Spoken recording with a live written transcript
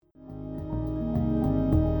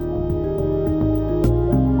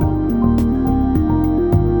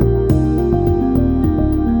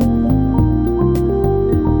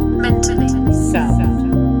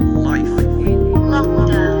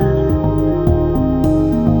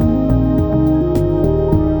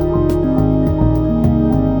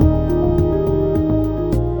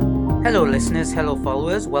listeners, hello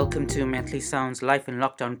followers, welcome to Mentally Sound's Life in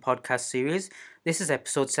Lockdown podcast series. This is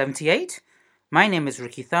episode 78. My name is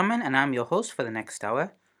Ricky Thurman and I'm your host for the next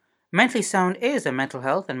hour. Mentally Sound is a mental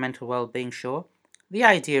health and mental well-being show. The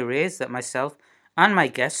idea is that myself and my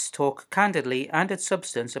guests talk candidly and at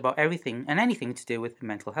substance about everything and anything to do with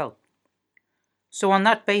mental health. So on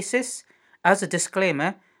that basis, as a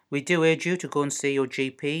disclaimer, we do urge you to go and see your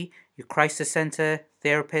GP, your crisis centre,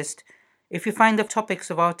 therapist, if you find the topics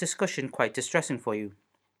of our discussion quite distressing for you.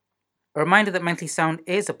 A reminder that Mentally Sound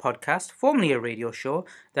is a podcast, formerly a radio show,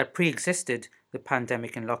 that pre-existed the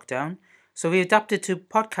pandemic and lockdown, so we adapted to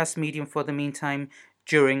podcast medium for the meantime,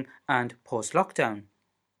 during and post-lockdown.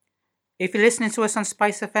 If you're listening to us on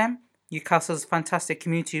Spice FM, Newcastle's fantastic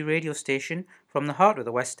community radio station from the heart of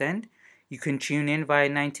the West End, you can tune in via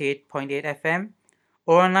 98.8 FM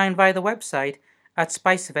or online via the website at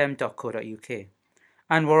spicefm.co.uk.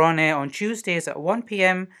 And we're on air on Tuesdays at 1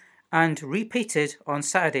 p.m. and repeated on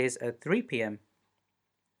Saturdays at 3 p.m.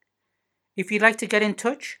 If you'd like to get in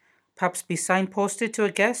touch, perhaps be signposted to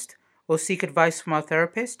a guest or seek advice from our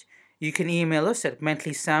therapist, you can email us at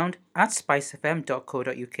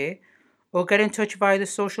mentallysound@spicefm.co.uk or get in touch via the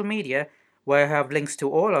social media where I have links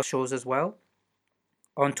to all our shows as well.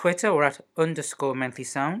 On Twitter, we're at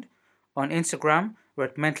 _mentallysound. On Instagram, we're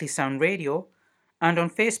at Mentally Sound Radio. And on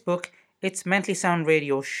Facebook, it's Mentally Sound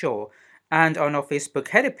Radio Show. And on our Facebook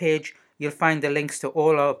header page, you'll find the links to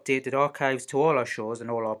all our updated archives to all our shows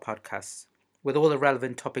and all our podcasts, with all the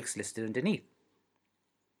relevant topics listed underneath.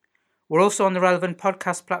 We're also on the relevant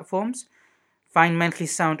podcast platforms. Find Mentally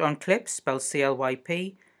Sound on Clips, spelled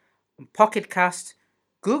CLYP, Pocket Cast,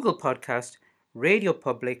 Google Podcast, Radio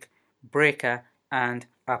Public, Breaker, and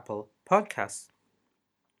Apple Podcasts.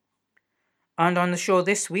 And on the show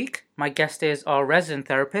this week, my guest is our resident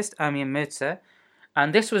therapist, Amir Mirza,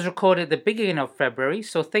 and this was recorded at the beginning of February,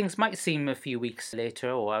 so things might seem a few weeks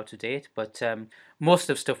later or out of date, but most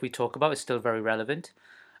of stuff we talk about is still very relevant.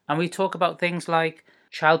 And we talk about things like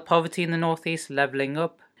child poverty in the Northeast, levelling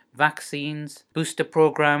up, vaccines, booster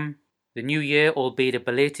program, the new year, albeit a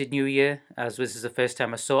belated new year, as this is the first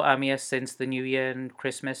time I saw Amir since the new year and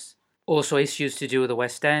Christmas. Also issues to do with the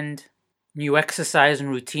West End, new exercise and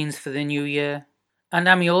routines for the new year, and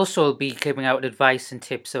Amir also will be giving out advice and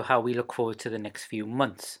tips of how we look forward to the next few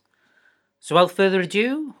months. So without further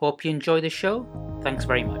ado, hope you enjoy the show. Thanks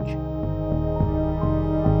very much.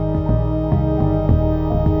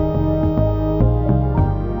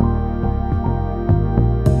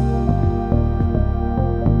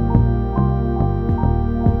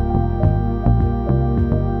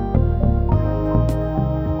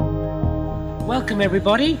 Welcome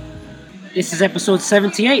everybody. This is episode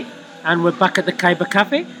 78 and we're back at the Khyber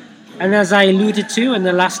Cafe, and as I alluded to in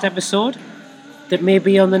the last episode, that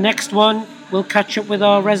maybe on the next one we'll catch up with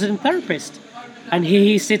our resident therapist, and here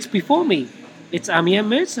he sits before me. It's Amir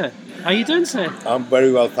Mirza. How are you doing, sir? I'm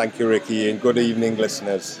very well, thank you, Ricky, and good evening,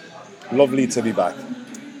 listeners. Lovely to be back.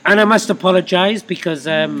 And I must apologise because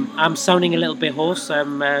I'm sounding a little bit hoarse.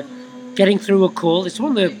 I'm getting through a cold. It's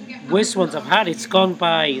one of the worst ones I've had. It's gone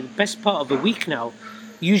by the best part of a week now.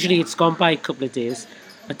 Usually it's gone by a couple of days.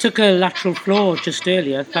 I took a lateral flow just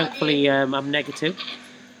earlier. Thankfully I'm negative.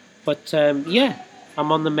 But I'm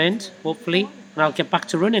on the mend, hopefully. And I'll get back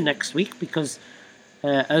to running next week because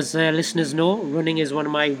as listeners know, running is one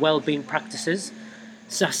of my well-being practices.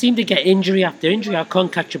 So I seem to get injury after injury. I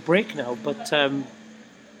can't catch a break now. But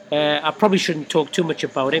I probably shouldn't talk too much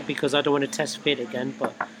about it because I don't want to test fit again.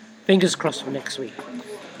 But fingers crossed for next week.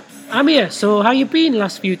 Amir, so how you been the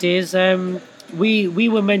last few days? We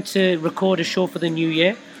were meant to record a show for the new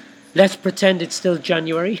year. Let's pretend it's still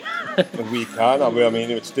January. We can. I mean,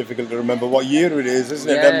 it's difficult to remember what year it is, isn't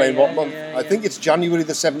it? What month? Yeah. I think it's January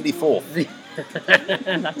the 74th.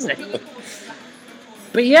 That's it.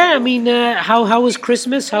 But yeah, I mean, how was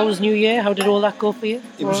Christmas? How was New Year? How did all that go for you?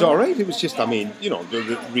 It was all right. It was just,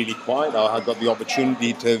 really quiet. I got the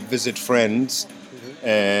opportunity to visit friends.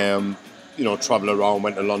 Travel around,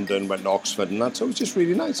 went to London, went to Oxford and that, so it was just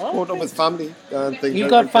really nice. Caught up with family and things. You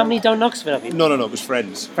got family down in Oxford, have you? No, it was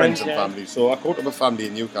friends and family. So I caught up with family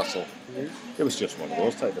in Newcastle. It was just one of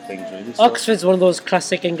those type of things, really. So. Oxford's one of those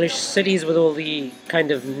classic English cities with all the kind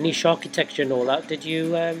of niche architecture and all that. Did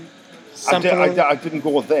you sample? I didn't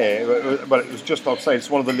go there, but it was just outside. It's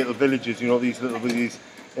one of the little villages, these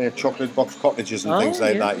chocolate box cottages and things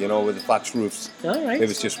like that, with the thatched roofs. All right. It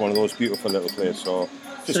was just one of those beautiful little places, so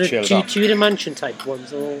just sort chilled of out. Tudor mansion type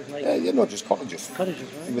ones, or like... just cottages. Cottages,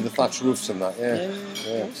 right. With the thatched roofs and that, yeah.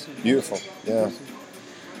 Awesome. Beautiful, yeah. Awesome.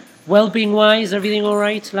 Well-being wise, everything all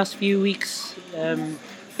right? Last few weeks?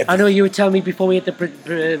 I know you were telling me before we hit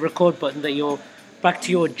the record button that you're back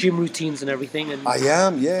to your gym routines and everything. And I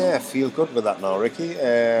am, yeah. I feel good with that now, Ricky.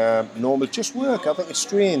 Normal, just work. I think it's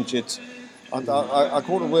strange. I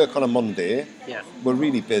go to work on a Monday. Yeah. We're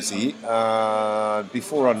really busy.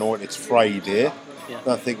 Before I know it, it's Friday. Yeah.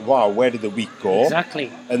 And I think, wow, where did the week go?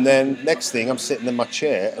 Exactly. And then next thing, I'm sitting in my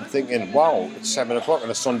chair and thinking, wow, it's 7 o'clock on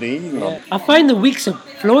a Sunday evening. Yeah. I find the weeks have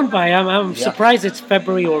flown by. I'm surprised it's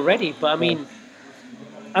February already. But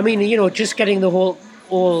I mean, you know, just getting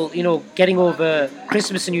getting over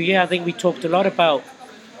Christmas and New Year. I think we talked a lot about,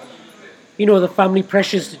 you know, the family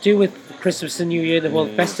pressures to do with Christmas and New Year, the whole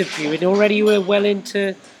festive period. Already we're well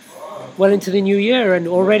into the New Year, and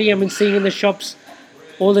already I'm seeing in the shops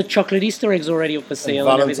all the chocolate Easter eggs already up for sale.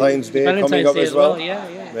 Valentine's Day coming up as well.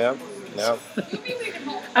 Yeah.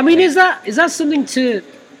 I mean, is that something to?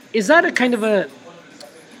 Is that a kind of a?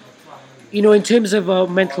 You know, in terms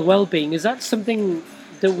of mental well-being, is that something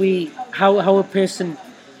that how a person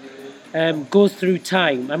goes through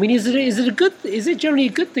time? I mean, is it generally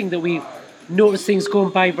a good thing that we notice things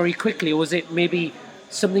going by very quickly, or is it maybe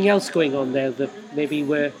something else going on there that maybe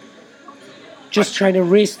we're just trying to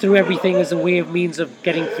race through everything as a means of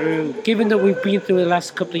getting through, given that we've been through the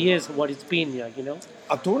last couple of years of what it's been, you know?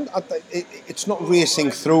 It's not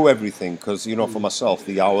racing through everything, because, you know, for myself,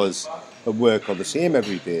 the hours of work are the same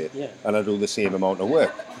every day, and I do the same amount of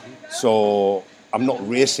work. So I'm not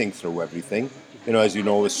racing through everything. You know, as you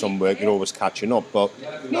know, with some work, you're always catching up. But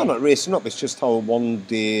no, not racing up. It's just how one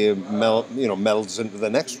day melds into the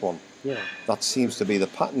next one. Yeah. That seems to be the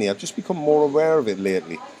pattern here. I've just become more aware of it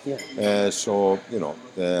lately. Yeah. So, you know,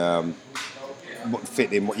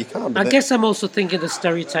 fit in what you can. I guess I'm also thinking the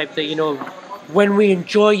stereotype that, you know, when we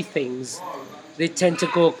enjoy things, they tend to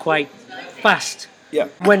go quite fast. Yeah.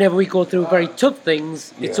 Whenever we go through very tough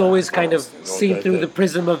things, it's always kind of seen through the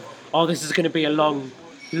prism of, oh, this is going to be a long,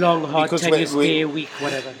 hard, tenuous day, week,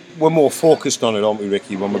 whatever. We're more focused on it, aren't we,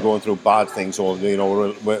 Ricky, when we're going through bad things, or, you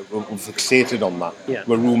know, we're fixated on that. Yeah.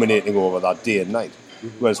 We're ruminating over that day and night.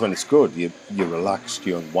 Whereas when it's good, you're relaxed,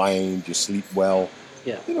 you unwind, you sleep well.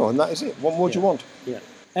 Yeah. You know, and that is it. What more do you want? Yeah.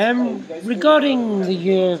 Regarding the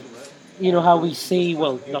year, you know, how we see,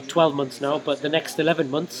 well, not 12 months now, but the next 11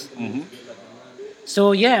 months. Mm-hmm.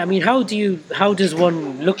 So, yeah, I mean, how does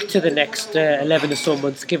one look to the next 11 or so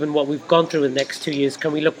months, given what we've gone through in the next 2 years?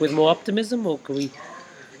 Can we look with more optimism, or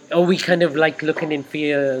are we kind of like looking in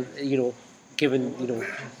fear, you know, given, you know,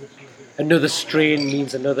 another strain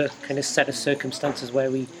means another kind of set of circumstances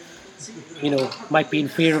where we, you know, might be in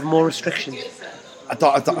fear of more restrictions? I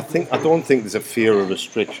don't think there's a fear of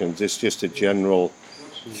restrictions. It's just a general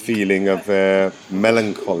feeling of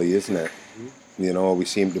melancholy, isn't it? You know, we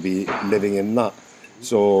seem to be living in that.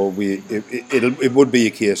 So it would be a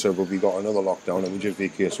case of, if we got another lockdown, it would just be a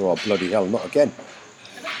case of, oh, bloody hell, not again.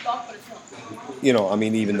 You know, I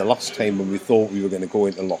mean, even the last time when we thought we were going to go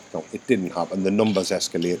into lockdown, it didn't happen. The numbers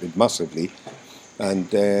escalated massively,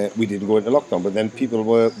 and we didn't go into lockdown. But then people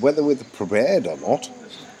were, whether we were prepared or not,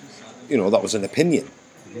 you know, that was an opinion.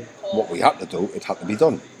 What we had to do, it had to be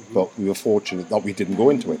done. But we were fortunate that we didn't go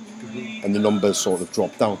into it, and the numbers sort of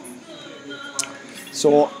dropped down.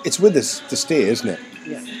 So it's with us to stay, isn't it?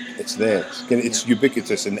 Yeah. It's there. It's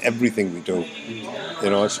ubiquitous in everything we do. You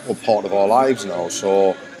know, it's all part of our lives now.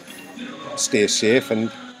 So stay safe and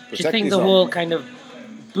protect Do you think yourself. the whole kind of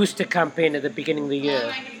booster campaign at the beginning of the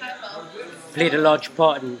year played a large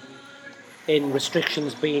part in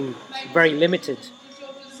restrictions being very limited?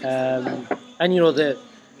 And, you know,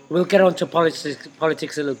 we'll get on to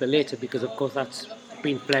politics a little bit later, because, of course, that's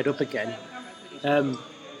been flared up again.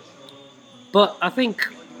 But I think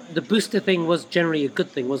the booster thing was generally a good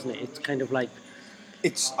thing, wasn't it? It's kind of like...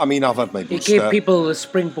 I've had my booster. It gave people a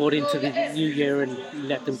springboard into the new year and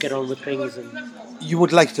let them get on with things. And you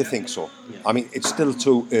would like to think so. Yeah. I mean, it's still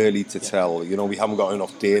too early to tell. You know, we haven't got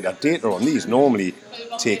enough data. Data on these normally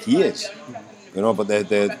take years. You know, but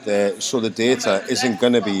so the data isn't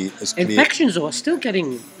going to be as clear. Infections are still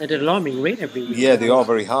getting at an alarming rate every week. Yeah, they are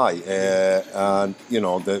very high. And, you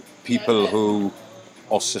know, the people who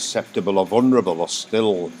are susceptible or vulnerable are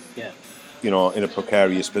still, you know, in a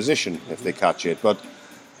precarious position if they catch it. But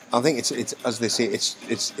I think it's as they say, it's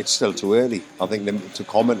still too early. I think them to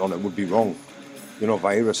comment on it would be wrong. You know,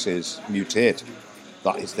 viruses mutate.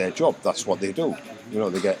 That is their job. That's what they do. You know,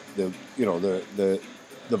 they get the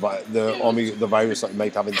virus that we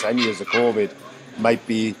might have in 10 years of COVID might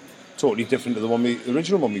be totally different to the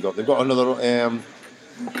original one we got. They've got another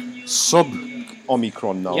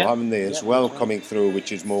sub-Omicron now, haven't they, as well, coming through,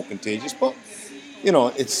 which is more contagious. But, you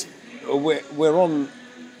know, we're on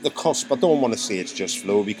the cusp. I don't want to say it's just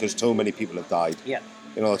flu, because too many people have died. Yeah.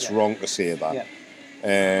 You know, it's wrong to say that. Yeah.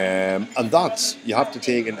 And that's, you have to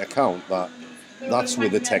take into account that that's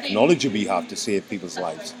with the technology we have to save people's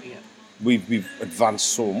lives. We've advanced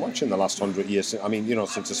so much in the last 100 years. I mean,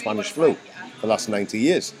 since the Spanish flu, the last 90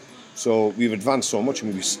 years. So we've advanced so much,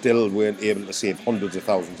 and we still weren't able to save hundreds of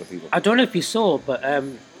thousands of people. I don't know if you saw, but a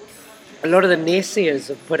lot of the naysayers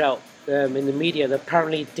have put out in the media that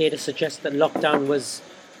apparently data suggests that lockdown was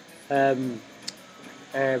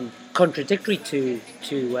contradictory to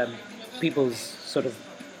people's sort of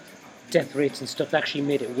death rates and stuff. That actually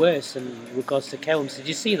made it worse in regards to counts. Did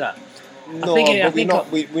you see that? No, we're not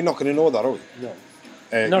going to know that, are we? No,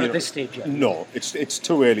 not at this stage yet. No, it's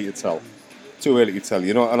too early to tell. Too early to tell,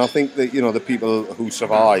 and I think that the people who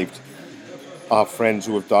survived, I have friends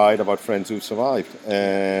who have died. I've had friends who've survived,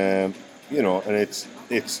 and it's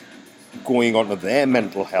going on to their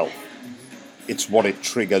mental health. It's what it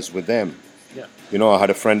triggers with them. Yeah. I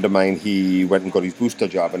had a friend of mine. He went and got his booster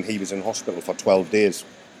jab, and he was in hospital for 12 days,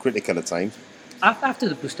 critical at times. After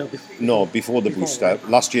the booster? Before the booster,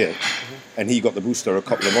 last year. And he got the booster a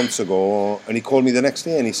couple of months ago, and he called me the next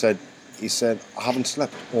day and he said, I haven't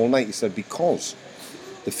slept all night. He said, because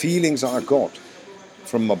the feelings I got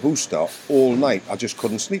from my booster all night, I just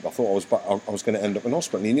couldn't sleep. I thought I was going to end up in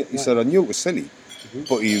hospital. And he said, I knew it was silly,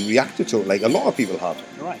 but he reacted to it like a lot of people have.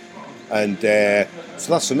 Right. And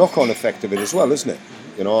so that's the knock-on effect of it as well, isn't it?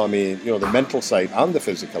 The mental side and the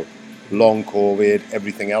physical, long COVID,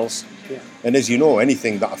 everything else. Yeah. And as you know,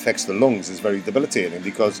 anything that affects the lungs is very debilitating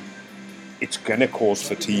because it's going to cause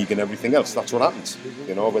fatigue and everything else. That's what happens,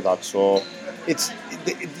 with that. So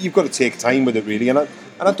you've got to take time with it, really. And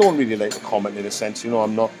I don't really like to comment in a sense.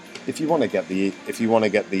 I'm not. If you want to get the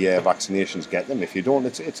vaccinations, get them. If you don't,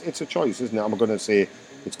 it's a choice, isn't it? I'm going to say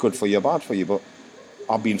it's good for you or bad for you, but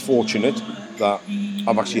I've been fortunate that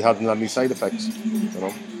I've actually hadn't had any side effects.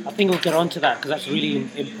 I think we'll get on to that because that's a really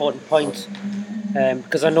important point.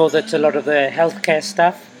 Because I know that a lot of the healthcare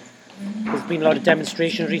staff, there's been a lot of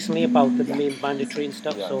demonstrations recently about the main mandatory and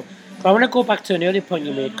stuff. Yeah. So, but I want to go back to an earlier point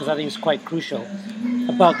you made because I think it's quite crucial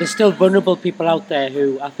about there's still vulnerable people out there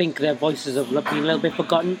who I think their voices have been a little bit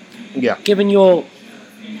forgotten. Yeah. Given your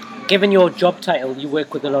job title, you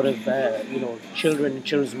work with a lot of children and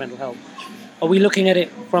children's mental health. Are we looking at it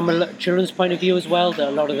from a children's point of view as well? That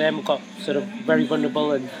a lot of them got sort of very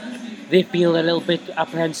vulnerable and they feel a little bit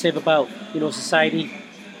apprehensive about society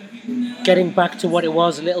getting back to what it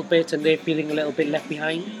was a little bit, and they're feeling a little bit left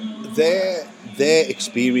behind. Their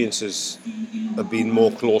experiences have been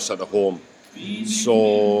more closer to home,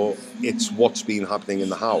 so it's what's been happening in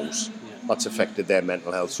the house that's affected their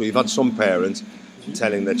mental health. So you've had some parents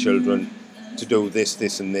telling their children to do this,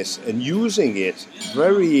 this, and this, and using it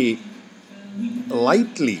very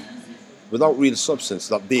lightly, without real substance,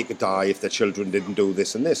 that they could die if their children didn't do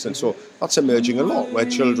this and this. And so that's emerging a lot, where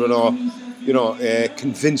children are,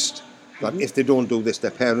 convinced that if they don't do this,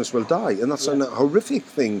 their parents will die. And that's a horrific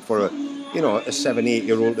thing for a 7,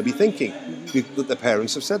 8-year-old to be thinking, that their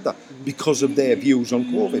parents have said that because of their views on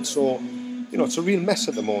COVID. So, it's a real mess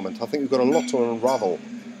at the moment. I think we've got a lot to unravel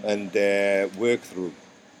and work through.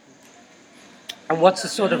 And what's the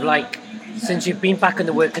sort of since you've been back in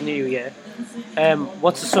the work in the new year,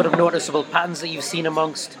 what's the sort of noticeable patterns that you've seen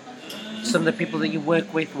amongst some of the people that you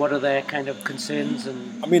work with? What are their kind of concerns?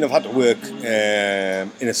 And I've had to work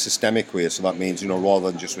in a systemic way, so that means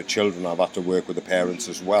rather than just with children, I've had to work with the parents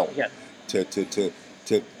as well. Yeah.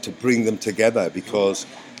 To bring them together, because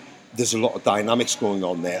there's a lot of dynamics going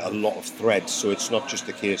on there, a lot of threads. So it's not just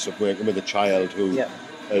a case of working with a child who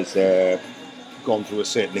has gone through a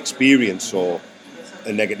certain experience or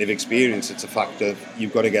a negative experience. It's a fact of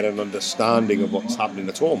you've got to get an understanding of what's happening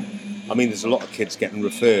at home. There's a lot of kids getting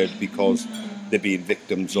referred because they're being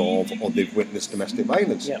victims of, or they've witnessed domestic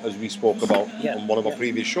violence, as we spoke about on one of our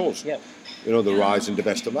previous shows. Yeah. The rise in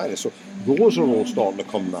domestic violence. So those are all starting to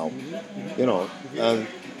come now. And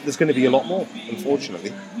there's going to be a lot more,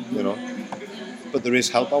 unfortunately. But there is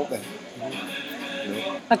help out there.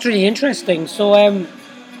 That's really interesting. So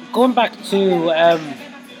going back to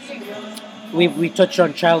we touched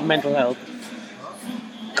on child mental health.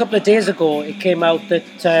 A couple of days ago, it came out that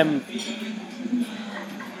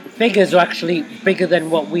figures are actually bigger than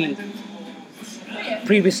what we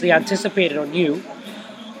previously anticipated or knew.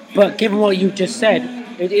 But given what you just said,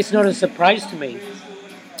 it's not a surprise to me.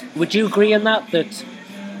 Would you agree on that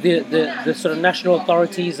the sort of national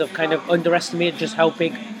authorities have kind of underestimated just how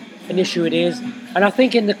big an issue it is? And I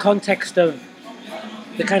think in the context of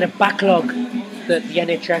the kind of backlog that the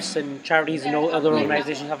NHS and charities and other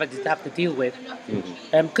organisations have to deal with.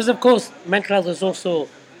 Because, of course, mental health is also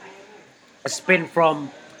a spin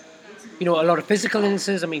from, a lot of physical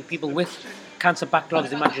illnesses. People with cancer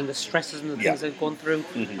backlogs, imagine the stresses and the things they've gone through.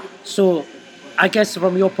 So I guess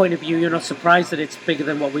from your point of view, you're not surprised that it's bigger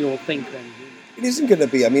than what we all think then. It isn't going to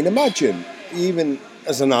be. I mean, imagine, even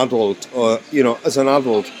as an adult, all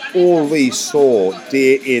we saw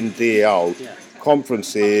day in, day out,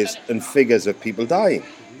 conferences and figures of people dying.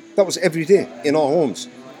 That was every day in our homes.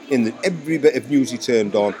 Every bit of news you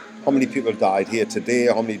turned on, how many people died here today,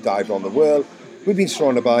 how many died around the world. We've been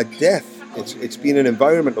surrounded by death. It's been an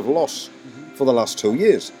environment of loss for the last 2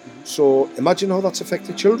 years. So imagine how that's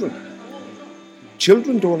affected children.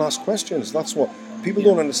 Children don't ask questions. That's what people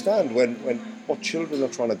don't understand. When what children are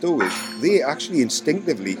trying to do is they actually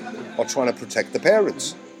instinctively are trying to protect the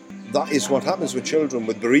parents. That is what happens with children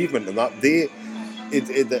with bereavement, and that the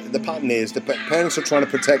pattern is the parents are trying to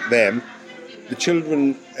protect them. The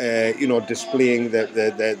children, displaying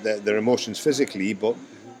their emotions physically,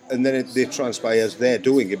 and then they transpire as they're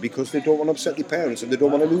doing it because they don't want to upset the parents and they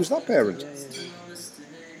don't want to lose that parent.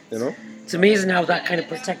 You know, it's amazing how that kind of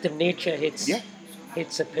protective nature hits. Yeah.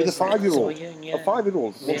 It's a with a 5-year-old. A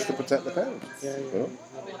 5-year-old wants to protect the parents. Yeah. You know?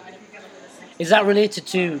 Is that related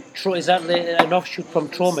to? Is that an offshoot from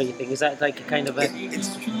trauma? You think? Is that like a kind of a?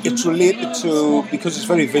 It's related to, because it's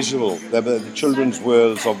very visual. The children's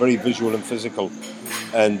worlds are very visual and physical,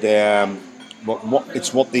 and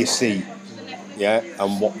it's what they see,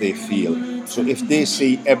 and what they feel. So if they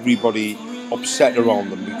see everybody upset around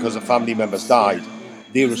them because a family member's died,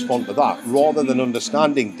 they respond to that rather than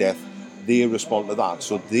understanding death. They respond to that,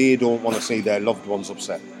 so they don't want to see their loved ones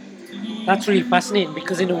upset. That's really fascinating,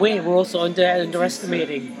 because in a way we're also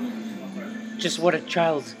underestimating just what a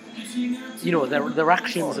child, their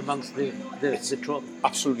actions amongst the trauma.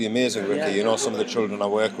 Absolutely amazing, Ricky. Some of the children I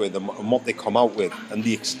work with and what they come out with and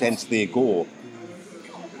the extent they go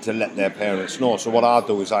to let their parents know. So what I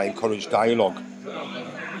do is I encourage dialogue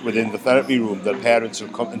within the therapy room. The parents will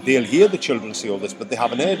come and they'll hear the children say all this, but they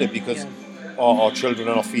haven't heard it because our children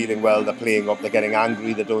are not feeling well, they're playing up, they're getting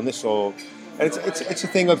angry, they're doing this. And it's a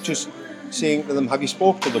thing of just saying to them, have you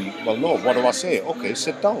spoke to them? Well, no. What do I say? Okay,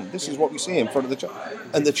 sit down. This is what we say in front of the child.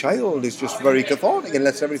 And the child is just very cathartic and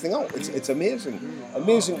lets everything out. It's amazing.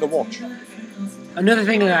 Amazing to watch. Another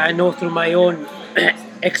thing that I know through my own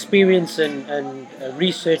experience and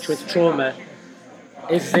research with trauma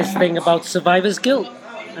is this thing about survivor's guilt.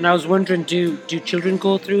 And I was wondering, do children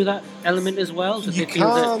go through that element as well? Do they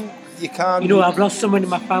feel that, you can. I've lost someone in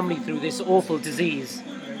my family through this awful disease,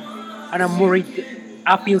 and I'm worried.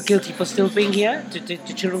 I feel guilty for still being here. Do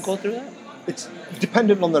children go through that? It's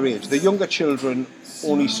dependent on their age. The younger children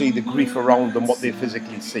only see the grief around them, what they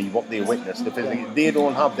physically see, what they witness. They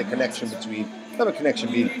don't have the connection between. Not a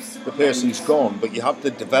connection being the person's gone, but you have to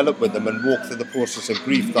develop with them and walk through the process of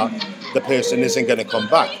grief that the person isn't going to come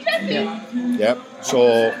back. Yeah.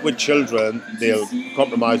 So with children, they'll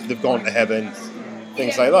compromise. They've gone to heaven,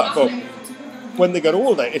 things like that. But when they get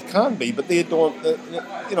older, it can be, but they don't.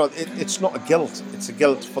 It's not a guilt. It's a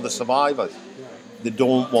guilt for the survivors. They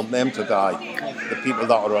don't want them to die. The people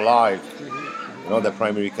that are alive, their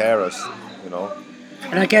primary carers.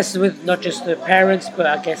 And I guess with not just the parents, but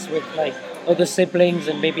I guess with like other siblings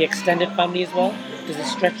and maybe extended family as well. Does it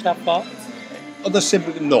stretch that far? Other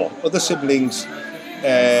siblings, all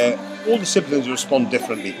the siblings respond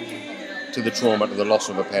differently to the trauma, to the loss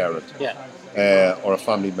of a parent. Or a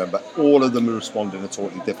family member. All of them respond in a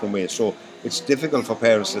totally different way. So it's difficult for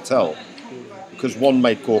parents to tell, because one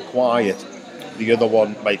might go quiet, the other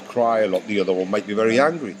one might cry a lot, the other one might be very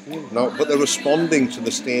angry. But they're responding to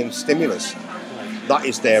the same stimulus. That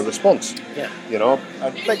is their response.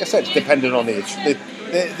 And like I said, it's dependent on age.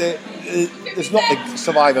 There's not the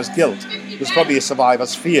survivor's guilt. There's probably a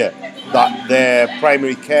survivor's fear that their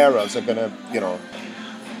primary carers are gonna,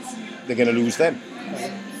 they're gonna lose them.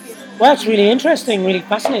 Well, it's really interesting, really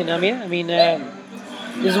fascinating. I mean,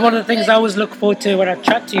 this is one of the things I always look forward to when I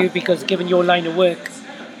chat to you, because given your line of work,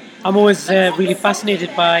 I'm always really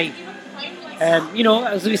fascinated by,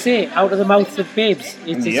 as we say, out of the mouths of babes.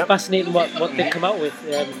 It's fascinating what they come out with.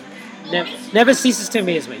 Never ceases to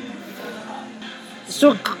amaze me.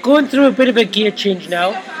 So going through a bit of a gear change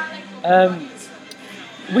now,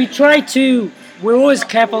 we're always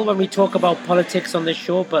careful when we talk about politics on this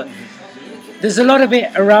show, but there's a lot of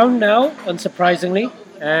it around now, unsurprisingly.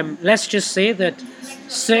 Let's just say that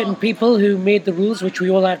certain people who made the rules, which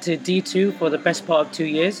we all had to adhere to for the best part of 2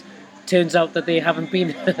 years, turns out that they haven't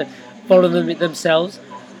been following them themselves.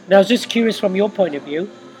 And I was just curious from your point of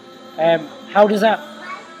view, how does that...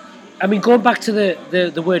 going back to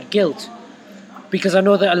the word guilt, because I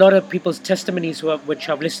know that a lot of people's testimonies which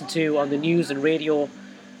I've listened to on the news and radio,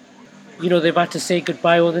 they've had to say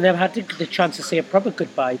goodbye, or they never had the chance to say a proper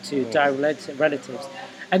goodbye to dire relatives.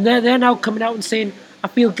 And they're now coming out and saying, I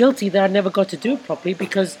feel guilty that I never got to do it properly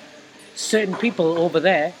because certain people over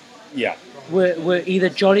there Yeah. were either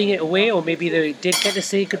jollying it away, or maybe they did get to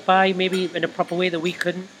say goodbye, maybe in a proper way that we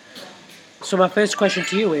couldn't. So my first question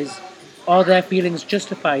to you is, are their feelings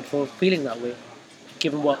justified for feeling that way,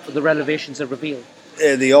 given what the revelations have revealed?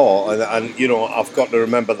 They are, and you know, I've got to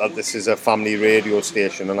remember that this is a family radio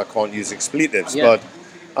station and I can't use expletives, Yeah. but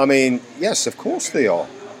I mean, yes, of course they are.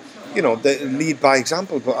 You know, they lead by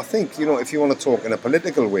example, but I think, you know, if you want to talk in a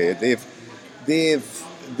political way,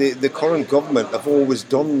 the current government have always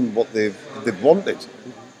done what they've wanted,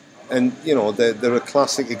 and you know, they're a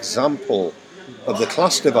classic example of the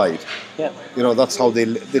class divide. Yeah. You know, that's how they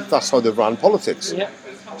ran politics. Yeah.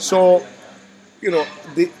 So, you know,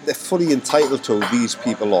 they're fully entitled to, these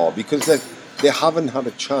people are, because they haven't had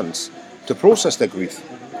a chance to process their grief.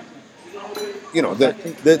 You know,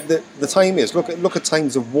 the time is, look at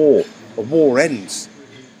times of war. A war ends,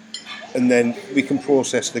 and then we can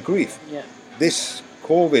process the grief. Yeah. This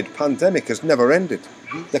COVID pandemic has never ended.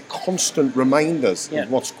 They're constant reminders Yeah.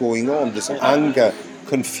 of what's going on. This anger,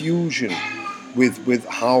 confusion with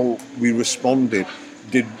how we responded.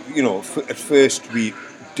 At first we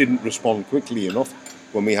didn't respond quickly enough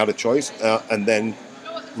when we had a choice, and then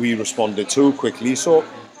we responded too quickly. So,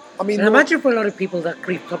 I mean, And imagine for a lot of people that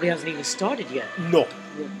grief probably hasn't even started yet. no,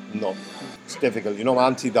 it's difficult. You know,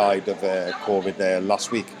 Auntie died of COVID there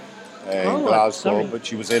last week in Oh, Glasgow, sorry. but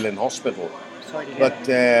she was ill in hospital. Sorry to hear But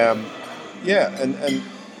and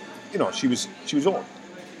you know, she was old.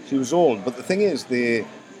 She was old. But the thing is, they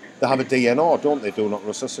have a DNR, don't they? Do not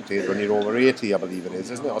resuscitate when you're over 80, I believe it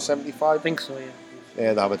is, isn't it, or 75? I think so, yeah.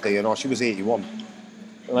 Yeah, they have a DNR. She was 81,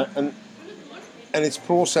 and it's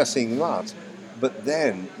processing that. But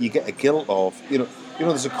then you get a guilt of, you know,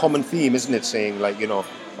 there's a common theme, isn't it, saying like, you know,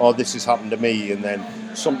 oh, this has happened to me, and then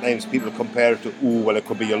sometimes people compare it to, oh, well, it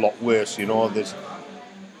could be a lot worse, you know. There's,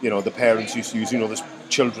 you know, the parents used to use, you know, there's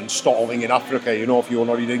children starving in Africa, you know, if you're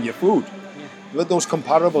not eating your food. Yeah. But those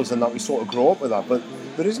comparables, and that we sort of grow up with that, but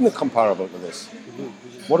there isn't a comparable to this.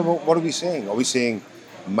 What are we saying? Are we saying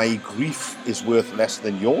my grief is worth less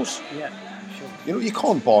than yours? Yeah, sure. You know, you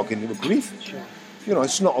can't bargain with grief. Sure. You know,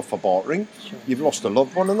 it's not up for bartering. Sure. You've lost a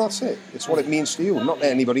loved one, and that's it. It's what it means to you, not to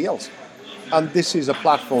anybody else. And this is a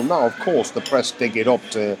platform now. Of course, the press dig it up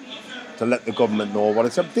to let the government know what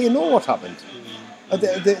it's up. They know what happened.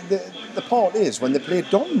 The part is when they play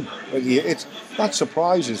dumb. That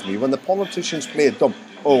surprises me when the politicians play dumb.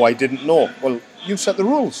 Oh, I didn't know. Well, you set the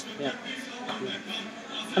rules. Yeah.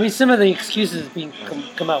 I mean, some of the excuses have been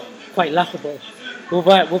come out quite laughable. We've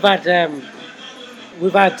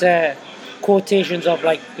had quotations of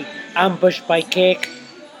like ambushed by cake.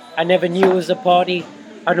 I never knew it was a party.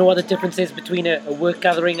 I don't know what the difference is between a work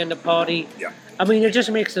gathering and a party. Yeah. I mean, it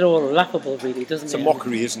just makes it all laughable, really, doesn't It's it? a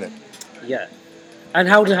mockery, isn't it? Yeah. And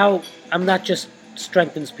that just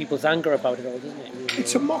strengthens people's anger about it all, doesn't it? Really?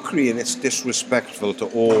 It's a mockery, and it's disrespectful to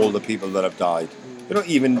all the people that have died. You know,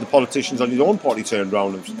 even the politicians on his own party turned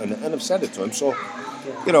around and have said it to him. So,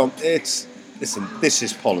 you know, listen, this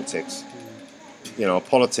is politics. You know,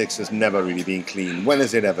 politics has never really been clean. When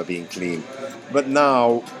has it ever been clean? But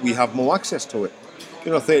now we have more access to it.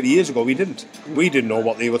 You know, 30 years ago we didn't. We didn't know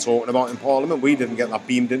what they were talking about in Parliament. We didn't get that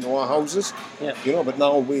beamed into our houses. Yeah. You know, but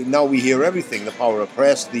now we hear everything. The power of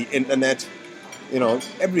press, the internet, you know,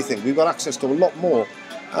 everything. We've got access to a lot more.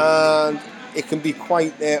 And it can be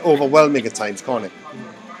quite overwhelming at times, can't it?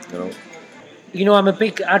 You know. You know, I'm a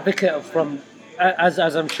big advocate as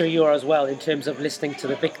I'm sure you are as well, in terms of listening to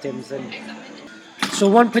the victims. And so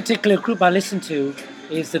one particular group I listen to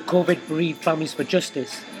is the COVID bereaved Families for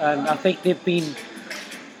Justice. And I think they've been,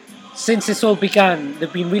 since this all began,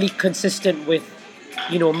 they've been really consistent with,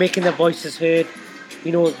 you know, making their voices heard.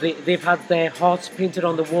 You know, they've had their hearts painted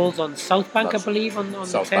on the walls on South Bank, I believe, on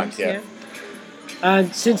South the Thames. Bank, yeah.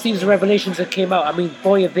 And since these revelations that came out, I mean,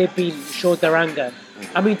 boy, have they showed their anger.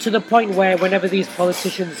 I mean, to the point where whenever these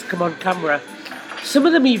politicians come on camera, some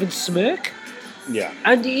of them even smirk. Yeah.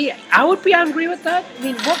 And I would be angry with that. I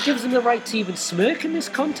mean, what gives them the right to even smirk in this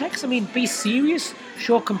context? I mean, be serious,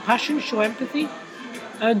 show compassion, show empathy.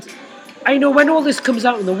 And I know when all this comes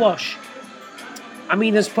out in the wash, I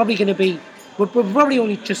mean, there's probably going to be... We're probably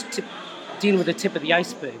only just dealing with the tip of the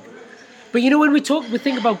iceberg. But, you know, when we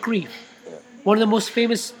think about grief, one of the most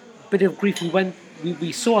famous bit of grief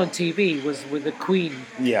we saw on TV was with the Queen,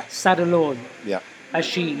 sat alone. Yeah. As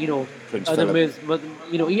she, you know, Prince Philip.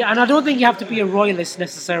 You know, and I don't think you have to be a royalist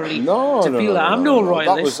necessarily to feel that. I'm no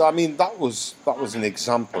royalist. That was an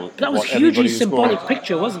example. That was hugely symbolic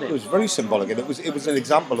picture, wasn't it? It was very symbolic, and it was an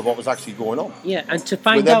example of what was actually going on. Yeah, and to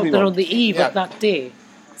find out that on the eve of that day,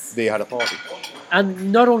 they had a party.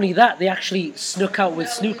 And not only that, they actually snuck out with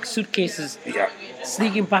suitcases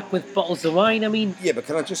sneaking back with bottles of wine. I mean, Yeah, but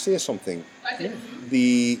can I just say something? yeah.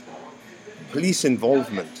 The police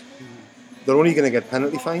involvement, they're only going to get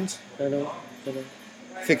penalty fines, I know.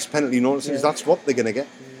 fixed penalty notices. That's what they're going to get.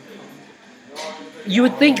 You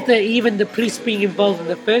would think that even the police being involved in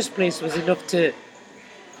the first place was enough to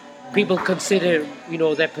people consider,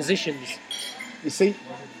 their positions. You see,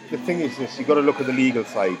 the thing is this: you've got to look at the legal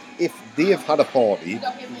side. If they have had a party,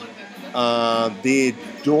 they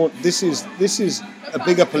don't. This is a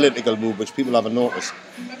bigger political move which people haven't noticed.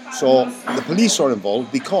 So the police are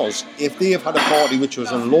involved because if they have had a party which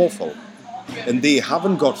was unlawful and they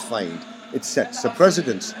haven't got fined, it sets the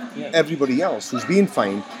precedence. Everybody else who's been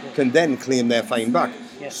fined can then claim their fine back.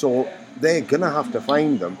 So they're going to have to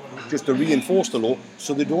fine them just to reinforce the law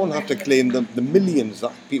so they don't have to claim the millions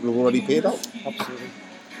that people have already paid out. Absolutely.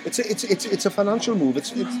 It's a financial move.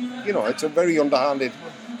 It's a very underhanded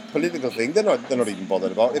political thing. They're not even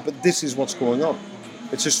bothered about it, but this is what's going on.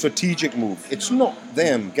 It's a strategic move. It's not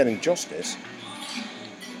them getting justice.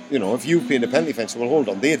 If you paid a penalty fine, well, hold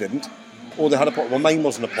on, they didn't. Or they had a party. Well, mine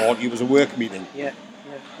wasn't a party, it was a work meeting. Yeah.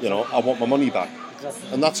 I want my money back. Exactly.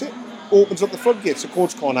 And that's it. Opens up the floodgates. The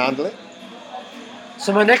courts can't handle it.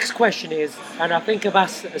 So my next question is, and I think I've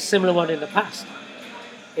asked a similar one in the past,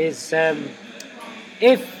 is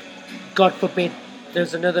if, God forbid,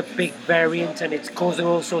 there's another big variant and it's causing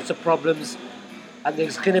all sorts of problems and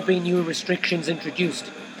there's going to be new restrictions introduced,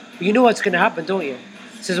 you know what's going to happen, don't you?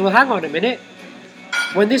 It says, well, hang on a minute.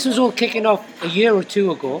 When this was all kicking off a year or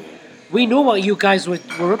two ago, we know what you guys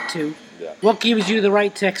were up to. Yeah. What gives you the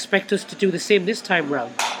right to expect us to do the same this time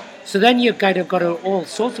round? So then you've kind of got all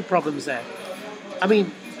sorts of problems there. I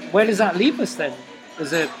mean, where does that leave us then?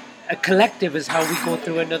 As a collective, is how we go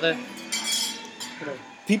through another.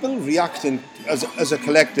 People reacting as a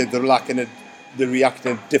collective, they're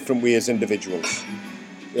reacting in different ways as individuals.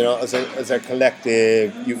 As a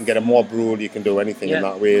collective, you can get a mob rule, you can do anything in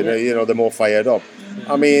that way. Yeah. They're more fired up.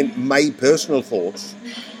 I mean, my personal thoughts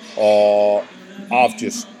are, I've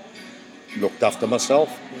just looked after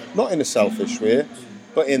myself, not in a selfish way,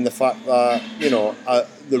 but in the fact that,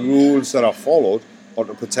 the rules that are followed are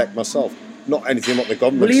to protect myself, not anything what the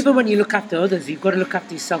government. Well, even when you look after others, you've got to look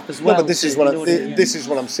after yourself as well. No, but this is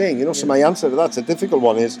what I'm saying. So my answer to that's a difficult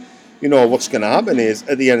one is, what's going to happen is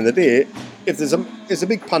at the end of the day, if there's a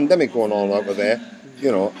big pandemic going on over there,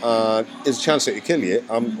 and there's a chance that it kill you,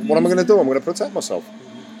 what am I going to do? I'm going to protect myself,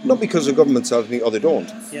 not because the government tells me or they don't.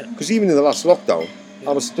 Because even in the last lockdown,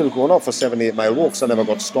 I was still going off for 7-8 mile walks. I never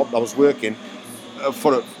got stopped. I was working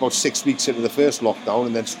for about 6 weeks into the first lockdown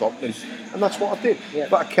and then stopped, and that's what I did.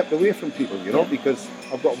 But I kept away from people, because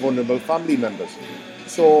I've got vulnerable family members.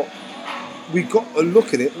 So we've got to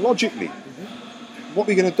look at it logically. What are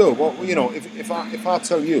we going to do? Well, if I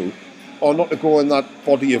tell you, not to go in that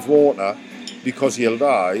body of water because you'll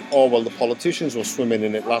die, well, the politicians were swimming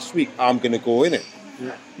in it last week, I'm going to go in it.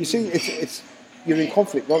 You see, it's you're in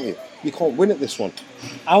conflict, aren't you? You can't win at this one.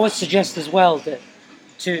 I would suggest as well that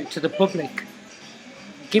to the public,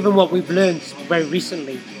 given what we've learned very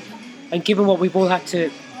recently, and given what we've all had to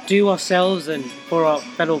do ourselves and for our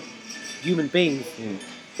fellow human beings,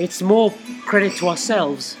 it's more credit to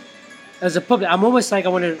ourselves as a public. I'm almost like I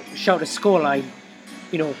want to shout a scoreline,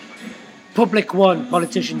 public 1,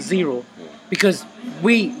 politician 0, because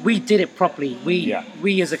we did it properly.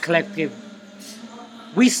 We as a collective,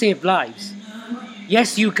 we saved lives.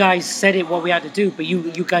 Yes, you guys said it what we had to do, but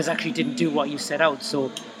you guys actually didn't do what you set out. So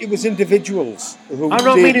it was individuals who. I'm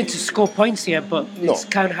not meaning to score points here, but it's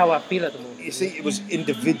kind of how I feel at the moment. You see, it was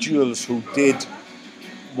individuals who did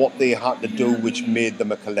what they had to do, which made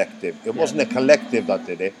them a collective. It wasn't a collective that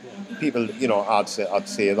did it. People, I'd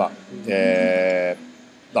say that.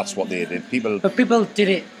 That's what they did. But people did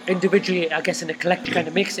it individually, I guess, in a collective, kind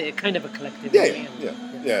of makes it a kind of a collective.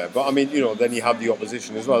 Yeah. But I mean, then you have the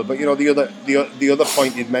opposition as well. But the other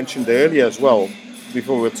point you'd mentioned earlier as well,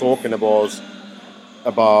 before we were talking about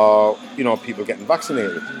people getting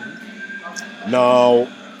vaccinated. Now,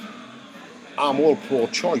 I'm all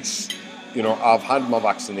pro-choice. I've had my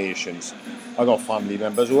vaccinations. I've got family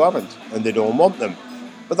members who haven't, and they don't want them.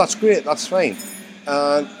 But that's great. That's fine.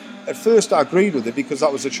 And at first, I agreed with it because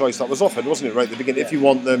that was the choice that was offered, wasn't it? Right at the beginning, if you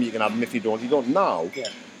want them, you can have them. If you don't, you don't. Now,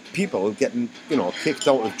 people getting kicked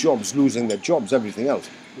out of jobs, losing their jobs, everything else.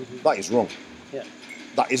 That is wrong.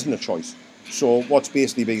 That isn't a choice. So what's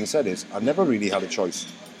basically being said is, I never really had a choice.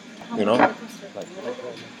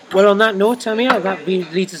 Well, on that note, Tamia, that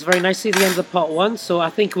leads us very nicely to the end of part 1. So I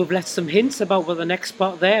think we've left some hints about what the next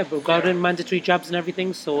part there regarding mandatory jabs and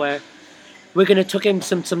everything. So we're going to tuck in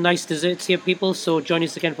some nice desserts here, people. So join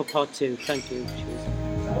us again for part 2. Thank you. Cheers.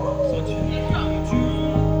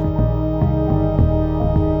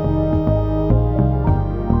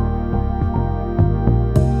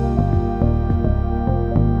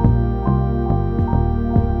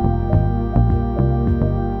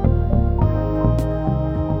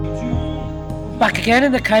 Back again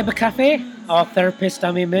in the Khyber Cafe. Our therapist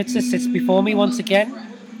Amir Mirza sits before me once again.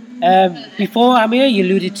 Before, Amir, you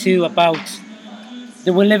alluded to about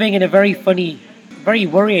that we're living in a very funny, very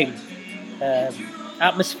worrying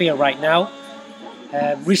atmosphere right now.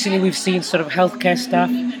 Recently we've seen sort of healthcare staff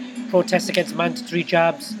protest against mandatory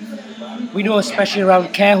jabs. We know especially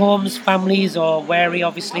around care homes, families are wary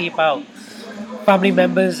obviously about family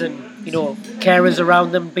members and, carers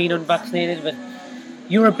around them being unvaccinated. But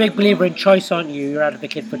you're a big believer in choice, aren't you? You're an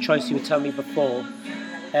advocate for choice, you were telling me before.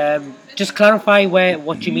 Just clarify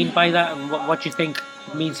what you mean by that and what you think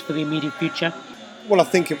it means for the immediate future. Well, I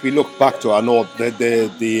think if we look back to, I know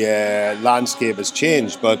the landscape has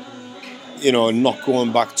changed, but not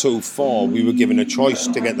going back too far, we were given a choice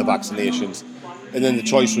to get the vaccinations, and then the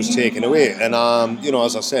choice was taken away. And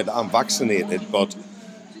as I said, I'm vaccinated, but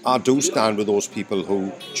I do stand with those people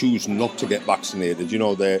who choose not to get vaccinated.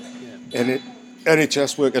 The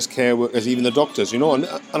NHS workers, care workers, even the doctors. And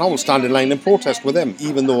I will stand in line and protest with them,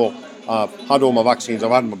 even though I've had all my vaccines, I've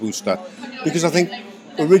had my booster, because I think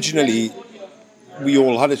originally we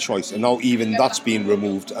all had a choice, and now even that's been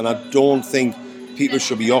removed. And I don't think people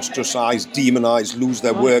should be ostracised, demonised, lose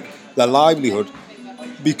their work, their livelihood,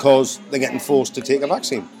 because they're getting forced to take a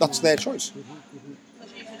vaccine. That's their choice.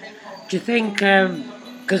 Do you think,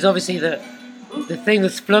 because obviously the thing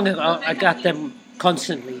that's flung at them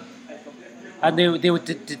constantly, and they would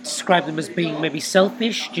describe them as being maybe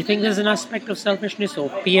selfish. Do you think there's an aspect of selfishness or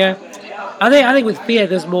fear? I think with fear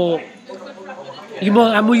there's more.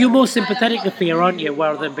 You're more sympathetic to fear, aren't you,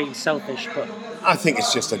 rather than being selfish? But I think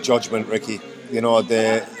it's just a judgment, Ricky.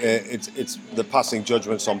 It's the passing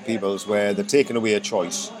judgments on people's where they're taking away a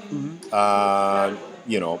choice, demonising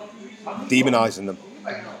them,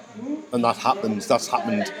 and that happens. That's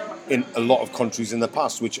happened in a lot of countries in the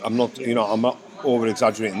past, which I'm not over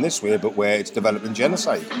exaggerating this way, but where it's developing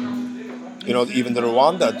genocide. Even the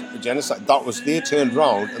Rwanda genocide, they turned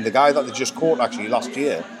round, and the guy that they just caught actually last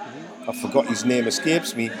year, I forgot his name,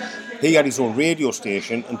 escapes me. He had his own radio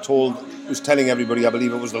station and was telling everybody, I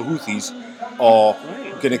believe it was the Houthis, are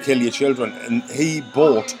going to kill your children. And he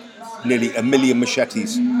bought nearly 1 million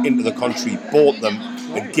machetes into the country, bought them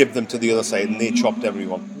and give them to the other side, and they chopped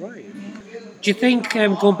everyone. Right. Do you think,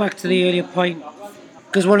 going back to the earlier point,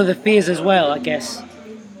 because one of the fears as well, I guess,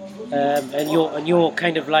 and you're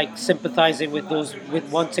kind of like sympathising with those with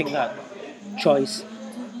wanting that choice.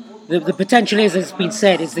 The potential is, as it's been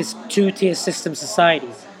said, is this two-tier system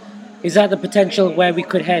society. Is that the potential where we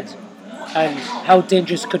could head, and how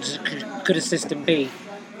dangerous could a system be?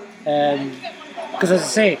 Because as I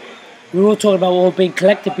say, we were all talking about all being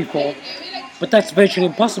collected before, but that's virtually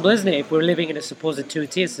impossible, isn't it? If we're living in a supposed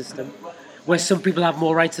two-tier system, where some people have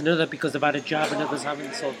more rights than others because they've had a jab and others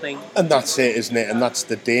haven't, sort of thing. And that's it, isn't it? And that's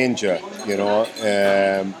the danger,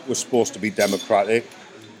 we're supposed to be democratic.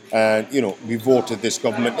 And, we voted this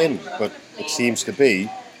government in, but it seems to be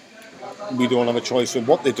we don't have a choice in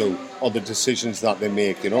what they do or the decisions that they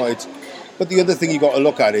make, But the other thing you got to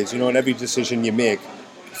look at is, in every decision you make,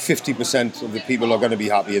 50% of the people are going to be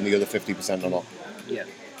happy and the other 50% are not. Yeah.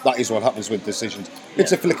 That is what happens with decisions.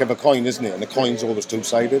 It's a flick of a coin, isn't it? And the coin's always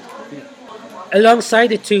two-sided. Yeah. Alongside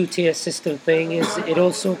the two-tier system thing is it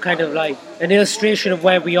also kind of like an illustration of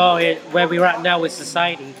where we're at now as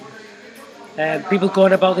society. People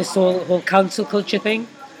going about this whole cancel culture thing.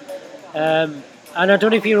 And I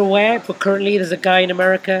don't know if you're aware, but currently there's a guy in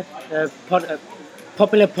America, a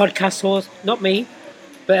popular podcast host, not me,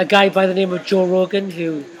 but a guy by the name of Joe Rogan,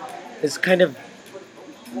 who has kind of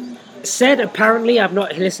said, apparently, I've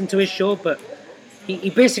not listened to his show, but he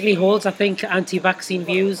basically holds, I think, anti-vaccine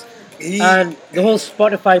views. And the whole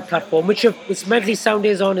Spotify platform, which Mentally Sound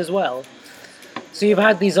is on as well. So you've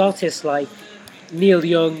had these artists like Neil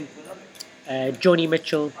Young, Joni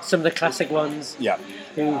Mitchell, some of the classic ones,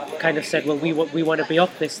 who kind of said, well, we want to be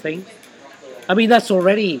off this thing. I mean, that's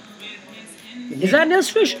already... Is that an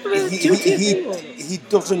illustration of a two-tier thing? He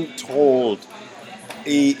doesn't hold...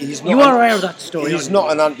 He's not you are aware of that story. He's not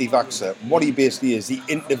an anti-vaxxer. What he basically is, he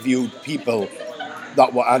interviewed people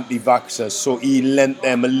that were anti-vaxxers, so he lent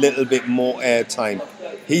them a little bit more airtime.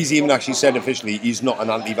 He's even actually said officially he's not an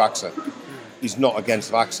anti-vaxxer. He's not against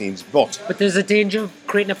vaccines, but there's a danger of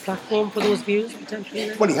creating a platform for those views, potentially?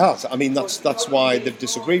 Then? Well, he has. I mean, that's why they've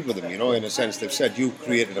disagreed with him, in a sense. They've said, you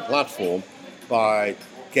created a platform by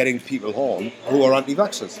getting people on who are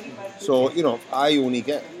anti-vaxxers. So, I only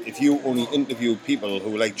get... If you only interview people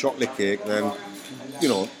who like chocolate cake, then,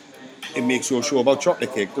 it makes your show about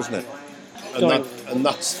chocolate cake, doesn't it? And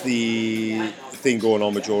that's the thing going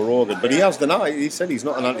on with Joe Rogan. But he has denied. He said he's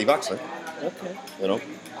not an anti-vaxxer. Okay.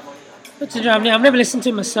 I've never listened to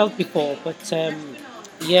him myself before, but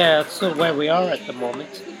Yeah, that's sort of where we are at the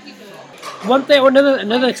moment. One thing,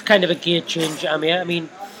 another kind of a gear change, Amir. I mean,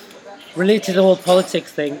 related to the whole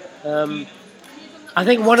politics thing. I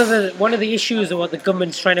think one of the issues of what the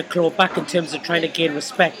government's trying to claw back in terms of trying to gain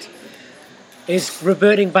respect is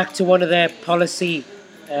reverting back to one of their policy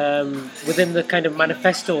within the kind of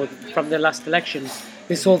manifesto from their last election.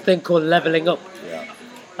 This whole thing called levelling up, Yeah.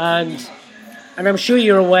 and I'm sure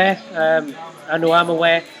you're aware. I know I'm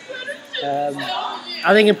aware.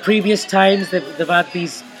 I think in previous times they've had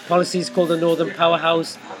these policies called the Northern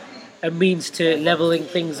Powerhouse, a means to levelling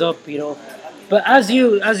things up, But as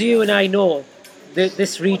you and I know,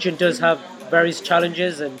 this region does have various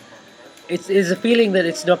challenges, and it's a feeling that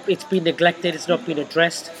it's been neglected, it's not been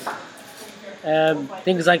addressed.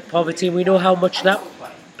 Things like poverty, we know how much that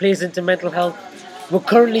plays into mental health. We're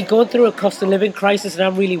currently going through a cost of living crisis, and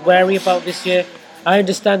I'm really wary about this year. I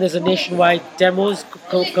understand there's a nationwide demos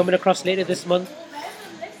coming across later this month,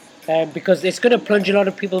 because it's going to plunge a lot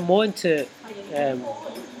of people more into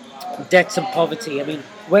debts and poverty. I mean,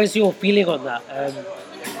 where's your feeling on that?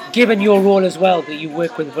 Given your role as well, that you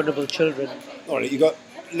work with vulnerable children. All right,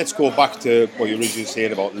 let's go back to what you originally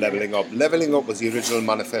said about levelling up. Levelling up was the original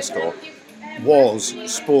manifesto, was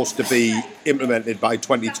supposed to be implemented by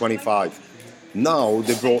 2025. Now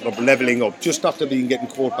they brought up levelling up just after getting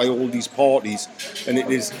caught by all these parties, and it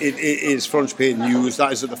is front page news.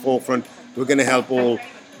 That is at the forefront. We're going to help all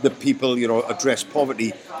the people, address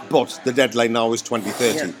poverty, but the deadline now is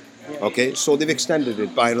 2030. Yeah. Okay, so they've extended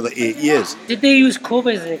it by another 8 years. Did they use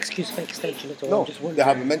COVID as an excuse for extension at all? No, they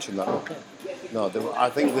haven't mentioned that. Okay. No, I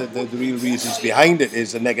think the real reasons behind it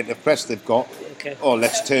is the negative press they've got. Okay. Oh,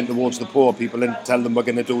 let's turn towards the poor people and tell them we're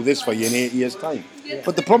going to do this for you in 8 years' time. Yeah.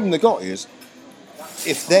 But the problem they got is,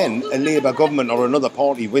 if then a Labour government or another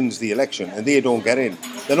party wins the election and they don't get in,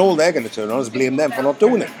 then all they're going to turn on is blame them for not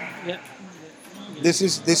doing it. Yeah. This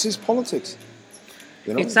is politics.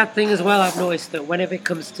 It's that thing as well. I've noticed that whenever it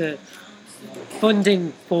comes to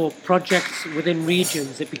funding for projects within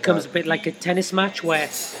regions, it becomes a bit like a tennis match where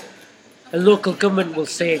a local government will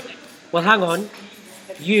say, well, hang on,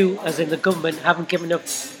 you, as in the government, haven't given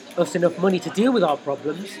us enough money to deal with our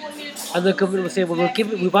problems. And the government will say, well,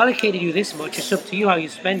 we've allocated you this much, it's up to you how you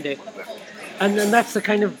spend it. And that's the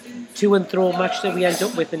kind of to and fro match that we end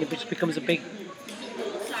up with, and it just becomes a big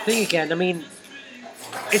thing again. I mean,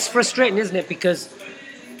 it's frustrating, isn't it? Because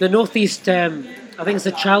the Northeast, I think it's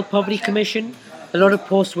the Child Poverty Commission, a lot of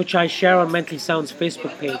posts which I share on Mentally Sound's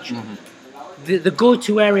Facebook page. Mm-hmm. The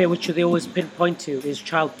go-to area which they always pinpoint to is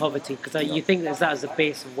child poverty, because you think there's that as a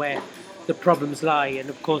base of where the problems lie, and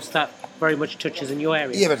of course that very much touches in your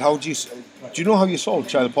area. Yeah, but do you know how you solve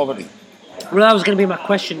child poverty? Well, that was going to be my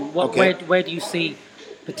question. Where do you see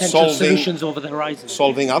potential solutions over the horizon?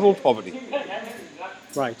 Solving adult poverty.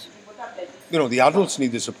 Right. The adults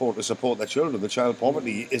need the support to support their children. The child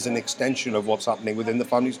poverty is an extension of what's happening within the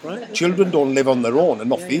families. Right. Children don't live on their own and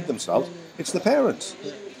not feed themselves. It's the parents.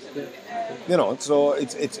 So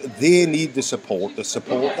it's they need the support to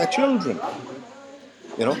support their children.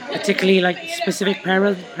 Particularly like specific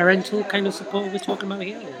parental kind of support we're talking about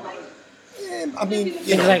here. I mean,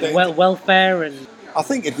 things like welfare and. I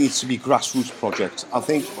think it needs to be grassroots projects. I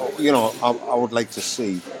think I would like to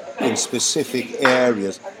see in specific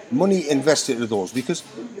areas money invested into those, because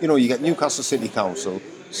you get Newcastle City Council,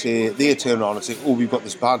 say they turn around and say, oh, we've got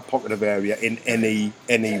this bad pocket of area in any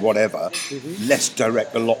whatever, mm-hmm. Let's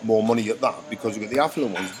direct a lot more money at that because we've got the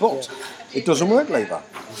affluent ones. But it doesn't work like that.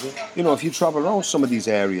 Mm-hmm. If you travel around some of these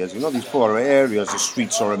areas, these poorer areas, the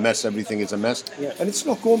streets are a mess, everything is a mess, and it's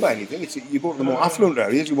not going by anything. You go to the more affluent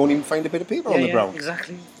areas, you won't even find a bit of paper on the ground.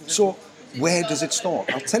 Exactly. So where does it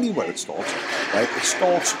start? I'll tell you where it starts. Right? It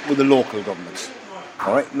starts with the local governments.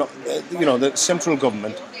 All right, not the central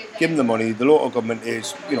government, give them the money. The local government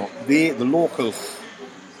is, the local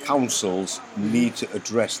councils need to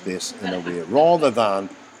address this in a way, rather than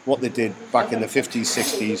what they did back in the 50s,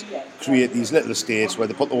 60s, create these little estates where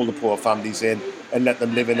they put all the poor families in and let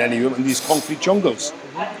them live in any room in these concrete jungles,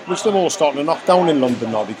 which they're all starting to knock down in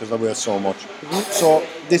London now because they're worth so much. So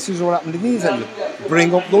this is what happened in these areas.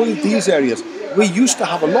 Bring up these areas. We used to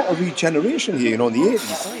have a lot of regeneration here, in the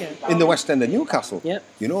 80s, in the West End of Newcastle. Yep.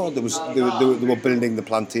 They were building the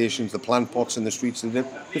plantations, the plant pots in the streets, and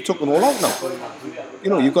they took them all out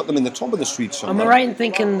now. You've got them in the top of the streets somewhere. Am I right in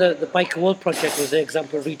thinking the Biker World project was an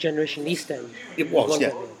example of regeneration in the East End? It was,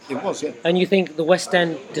 yeah. It was, yeah. And you think the West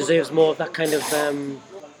End deserves more of that kind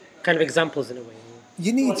of examples in a way?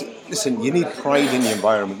 You need pride in the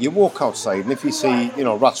environment. You walk outside, and if you see,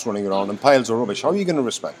 rats running around and piles of rubbish, how are you going to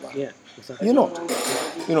respect that? Yeah, exactly. You're not.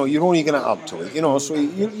 You're only going to add to it. So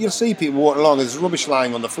you'll see people walking along, there's rubbish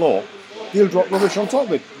lying on the floor, they'll drop rubbish on top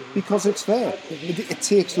of it because it's there. It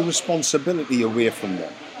takes the responsibility away from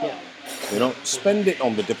them. Yeah. You know, spend it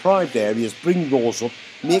on the deprived areas, bring those up,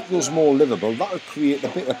 make those more livable. That'll create a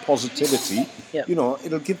bit of positivity. Yeah. You know,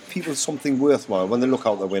 it'll give people something worthwhile when they look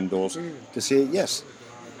out the windows to say, yes,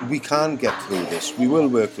 we can get through this. We will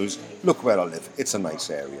work through this. Look where I live. It's a nice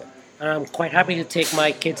area. And I'm quite happy to take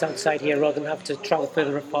my kids outside here rather than have to travel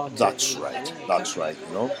further apart. That's right. That's right,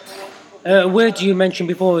 you know. A word you mentioned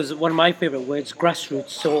before is one of my favourite words, grassroots.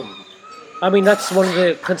 So, I mean, that's one of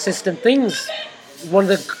the consistent things, one of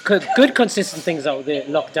the good consistent things out of the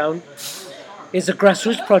lockdown is a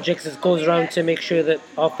grassroots project that goes around to make sure that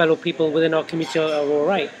our fellow people within our community are all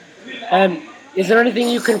right. Is there anything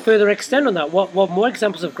you can further extend on that? What more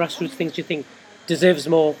examples of grassroots things do you think deserves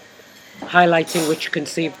more highlighting, which can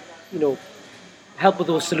save, help with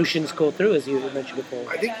those solutions go through, as you mentioned before?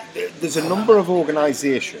 I think there's a number of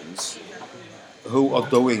organisations who are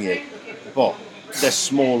doing it, but they're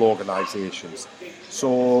small organisations.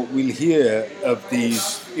 So we'll hear of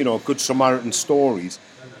these, Good Samaritan stories.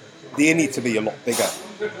 They need to be a lot bigger,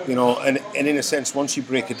 and in a sense, once you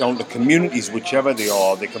break it down to communities, whichever they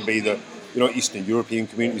are, they can be the, Eastern European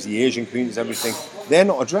communities, the Asian communities, everything. They're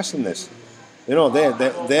not addressing this.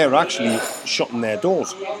 They're actually shutting their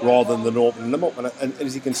doors rather than opening them up. And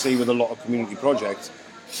as you can see with a lot of community projects,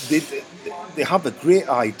 they have a great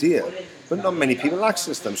idea, but not many people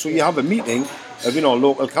access them. So you have a meeting of,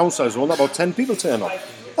 local councillors, well, about 10 people turn up.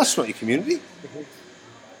 That's not your community.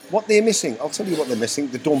 What they're missing, I'll tell you what they're missing,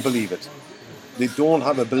 they don't believe it. They don't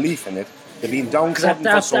have a belief in it. They've been downtrodden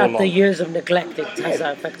for so long. After years of neglect, it has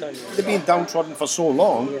that effect on you. They've been downtrodden for so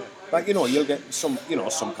long. Yeah. Like, you'll get some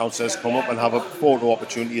councillors come up and have a photo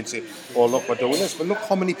opportunity and say, oh, look, we're doing this. But look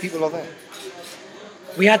how many people are there.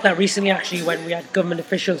 We had that recently, actually, when we had government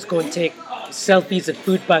officials go and take selfies at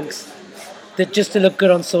food banks just to look good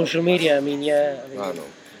on social media. I know.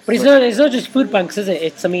 But it's not just food banks, is it?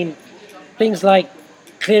 It's, things like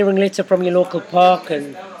clearing litter from your local park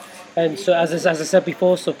and so, as I said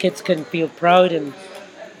before, so kids can feel proud and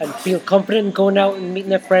feel confident going out and meeting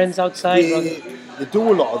their friends outside. They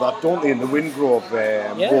do a lot of that, don't they, in the Wingrove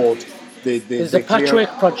Road. There's a patchwork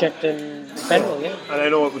project in Benwell, yeah. And I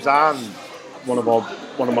know it was Anne, one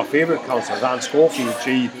of my favourite councillors, Anne Schofield.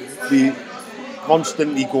 She be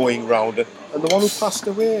constantly going round it. And the one who passed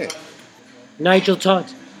away, Nigel Todd.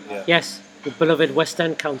 Yeah. Yes, the beloved West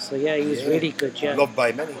End councillor. Yeah, he was really good. Yeah, loved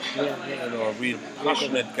by many. Yeah. A real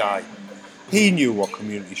passionate guy. He knew what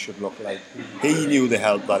community should look like. He knew the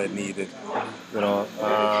help that it needed.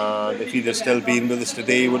 And if he'd have still been with us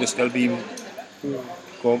today, he would have still been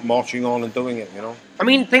marching on and doing it.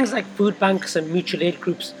 Things like food banks and mutual aid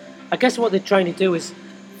groups. I guess what they're trying to do is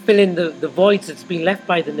fill in the voids that's been left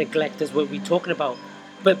by the neglect, is what we're talking about.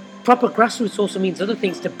 But proper grassroots also means other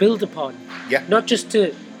things to build upon. Yeah. Not just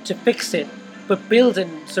to fix it, but build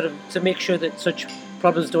and sort of to make sure that such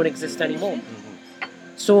problems don't exist anymore.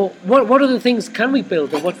 So what other things can we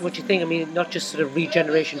build, and what do you think? Not just sort of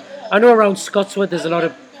regeneration. I know around Scotswood there's a lot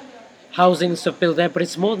of housing and stuff built there, but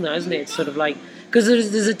it's more than that, isn't it? It's sort of like, because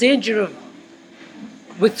there's a danger of,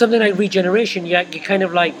 with something like regeneration, you're kind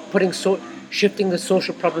of like shifting the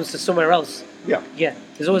social problems to somewhere else. Yeah. Yeah,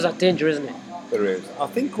 there's always that danger, isn't it? There is. I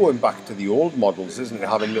think going back to the old models, isn't it?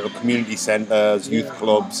 Having little community centres, youth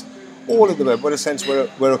clubs, all of them, but a sense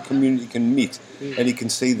where a community can meet and you can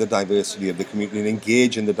see the diversity of the community and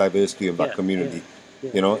engage in the diversity of that community.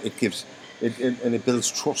 Yeah. It gives it and it builds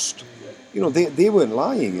trust. They weren't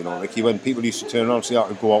lying. Like when people used to turn around and say, I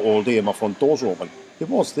could go out all day and my front door's open.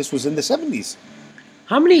 This was in the 70s.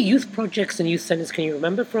 How many youth projects and youth centres can you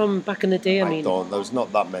remember from back in the day? I don't. There was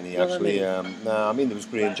not that many, actually. There was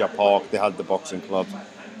Granger Park. They had the boxing club.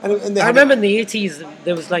 And I remember in the 80s,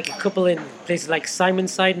 there was like a couple in places like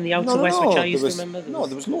Simonside in the outer west, which I used to remember.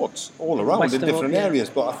 There was loads all around in different areas.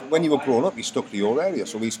 But when you were growing up, you stuck to your area,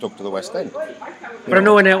 so we stuck to the West End. But I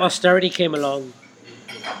know when austerity came along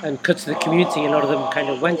and cut to the community, a lot of them kind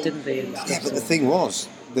of went, didn't they? Yeah, but the thing was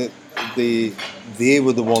that they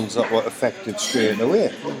were the ones that were affected straight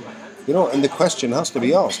away. And the question has to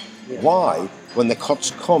be asked, why, when the cuts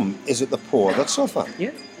come, is it the poor that suffer? Yeah.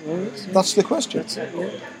 That's the question. That's it,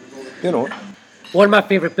 yeah. One of my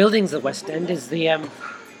favourite buildings at West End is the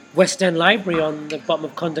West End Library on the bottom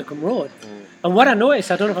of Condacum Road. And what I noticed,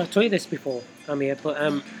 I don't know if I've told you this before, Amir, but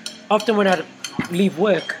often when I'd leave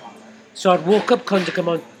work, so I'd walk up Condacum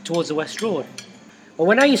on towards the West Road. But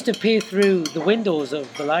when I used to peer through the windows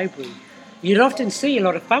of the library, you'd often see a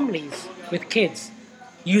lot of families with kids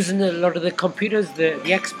using a lot of the computers, the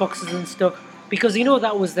Xboxes and stuff, because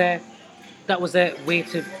that was their way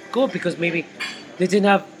to go, because maybe they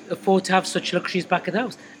didn't afford to have such luxuries back in the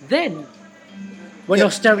house. Then when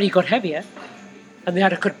austerity got heavier, and they had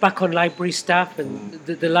to cut back on library staff, and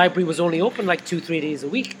the library was only open like 2-3 days a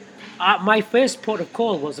week. My first port of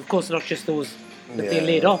call was, of course, not just those that they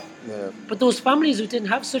laid off, but those families who didn't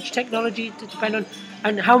have such technology to depend on.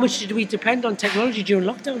 And how much did we depend on technology during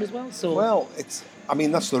lockdown as well? So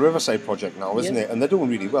that's the Riverside project now, isn't it? And they're doing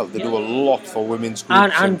really well. They do a lot for women's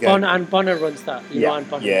groups. And Bonner runs that. Anne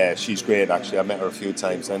Bonner. Yeah, she's great actually. I met her a few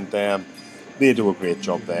times, and they do a great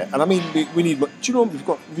job there. And I mean, we need. Do you know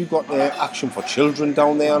we've got Action for Children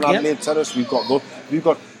down there on Adelaide Terrace. We've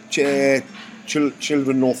got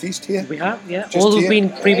Children Northeast here. We have, all who've been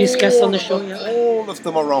previous guests on the show. All of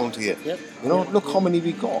them around here. Yep. You know, look how many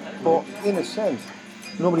we got. But in a sense,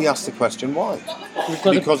 nobody asked the question why. We've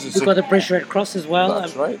got the British Red Cross as well.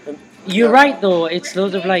 That's right. And, you're right, though. It's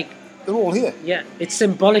loads of like. They're all here. Yeah, it's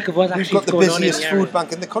symbolic of what actually is going on. We've got the busiest food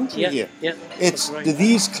bank in the country here. Yeah. It's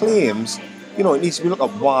these claims. You know, it needs to be looked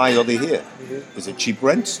at. Why are they here? Is it cheap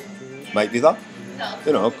rents? Might be that.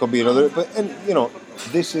 You know, it could be another. But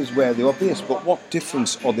this is where they are based. But what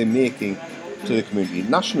difference are they making to the community?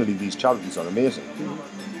 Nationally, these charities are amazing.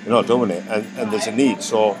 You're not doing it, and there's a need.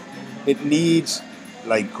 So it needs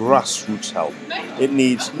like grassroots help. It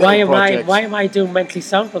needs. Why am I doing Mentally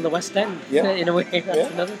Sound from the West End? Yeah. In a way,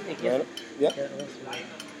 that's another thing.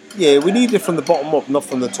 Yeah, we need it from the bottom up, not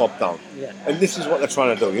from the top down. Yeah. And this is what they're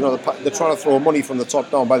trying to do. You know, they're trying to throw money from the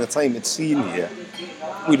top down. By the time it's seen here,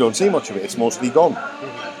 we don't see much of it. It's mostly gone.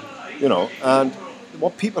 You know, and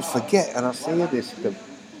what people forget, and I say this,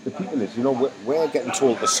 the people is, we're getting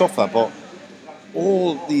told to suffer, but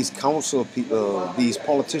all these council people, these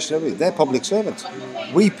politicians, they're public servants.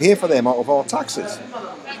 We pay for them out of our taxes.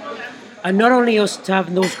 And not only us to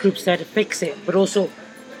having those groups there to fix it, but also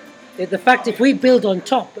the fact if we build on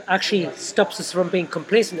top actually stops us from being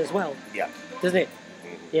complacent as well. Yeah. Doesn't it?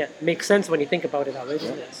 Yeah, makes sense when you think about it that way,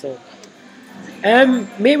 doesn't it? So,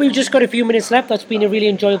 mate, we've just got a few minutes left. That's been a really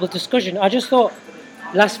enjoyable discussion. I just thought,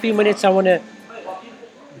 last few minutes, I want to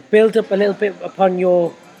build up a little bit upon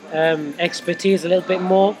your expertise a little bit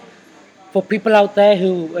more for people out there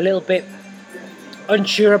who are a little bit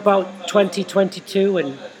unsure about 2022,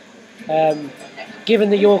 and given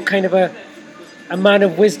that you're kind of a man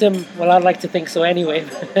of wisdom, well, I'd like to think so anyway.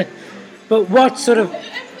 But what sort of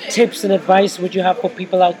tips and advice would you have for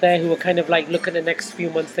people out there who are kind of like looking at the next few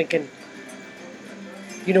months thinking,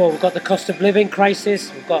 we've got the cost of living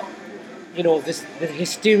crisis, we've got, the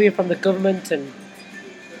hysteria from the government, and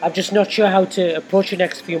I'm just not sure how to approach the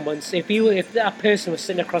next few months. If that person was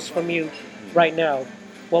sitting across from you right now,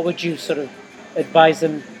 what would you sort of advise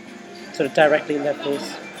them sort of directly in their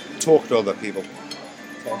face? Talk to other people.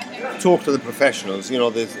 Talk to the professionals.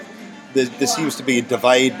 There seems to be a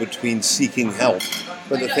divide between seeking help,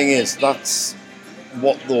 but the thing is, that's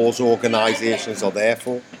what those organisations are there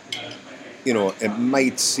for. It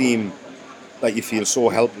might seem like you feel so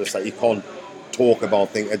helpless that you can't talk about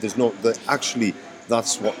things. Actually,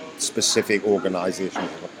 that's what specific organisations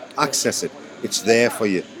are. Access it. It's there for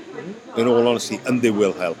you, in all honesty, and they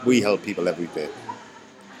will help. We help people every day.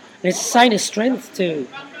 And it's a sign of strength to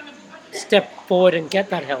step forward and get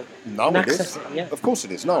that help. Now and it access is. it. Yeah. Of course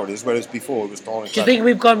it is. Now it is. Whereas before it was tarnished. Do you think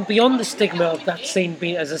we've gone beyond the stigma of that seen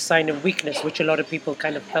being as a sign of weakness, which a lot of people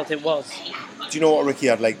kind of felt it was? Do you know what, Ricky?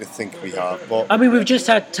 I'd like to think we have. But I mean, we've just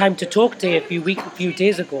had Time to Talk Day a few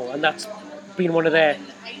days ago, and that's been one of their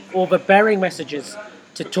overbearing messages,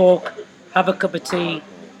 to talk, have a cup of tea,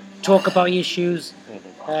 talk about issues.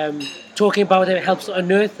 Talking about it helps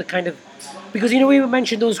unearth the kind of... Because, we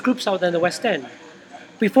mentioned those groups out there in the West End.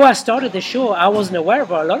 Before I started the show, I wasn't aware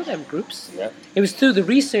of a lot of them groups. Yeah. It was through the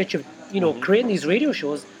research of, creating these radio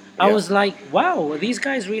shows. I was like, wow, are these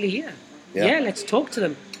guys really here? Yeah, let's talk to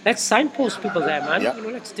them. Let's signpost people there, man. Yeah.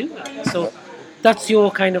 Let's do that. So that's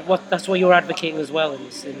your kind of that's what you're advocating as well in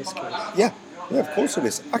this case. Yeah, of course it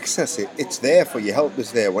is. Access it. It's there for you. Help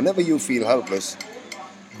is there. Whenever you feel helpless,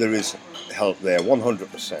 there is help there,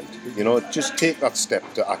 100%. Just take that step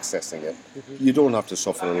to accessing it. You don't have to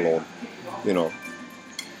suffer alone.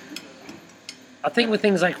 I think with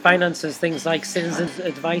things like finances, things like Citizens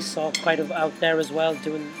Advice are quite out there as well,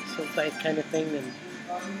 doing sort of that kind of thing. And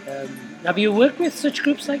have you worked with such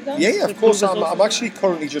groups like that? Yeah, of course. I'm actually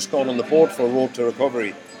currently just gone on the board for Road to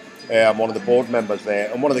Recovery. I'm one of the board members there,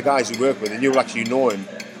 and one of the guys who work with, and you'll actually know him,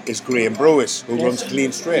 is Graham Brewis, who runs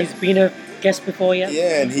Clean Straight. He's been a guest before, yeah?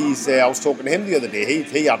 Yeah, and he's. I was talking to him the other day.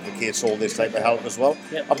 He advocates all this type of help as well.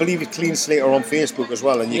 Yep. I believe it's Clean Slate on Facebook as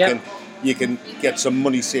well, and you can get some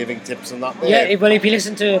money-saving tips and that there. Yeah, well, if you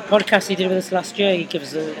listen to a podcast he did with us last year, he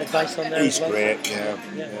gives advice on there He's as well. Great, yeah.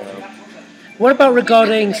 What about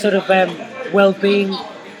regarding sort of well-being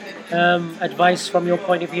advice from your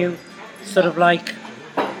point of view? sort of like,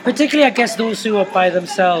 particularly I guess those who are by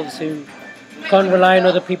themselves, who can't rely on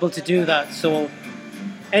other people to do that. So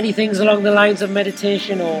any things along the lines of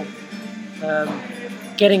meditation or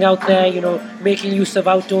getting out there, you know, making use of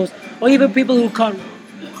outdoors, or even people who can't,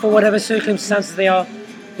 for whatever circumstances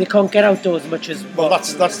they can't get outdoors much as well.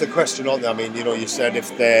 That's the question, aren't they? I mean, you know, you said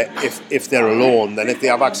if they're alone, then if they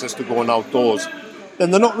have access to going outdoors, then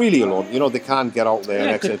they're not really alone. You know, they can get out there and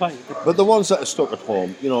exit. But the ones that are stuck at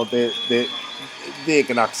home, you know, they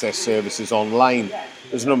can access services online.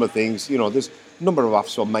 There's a number of things, you know, there's a number of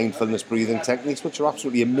apps for mindfulness breathing techniques, which are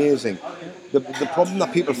absolutely amazing. The problem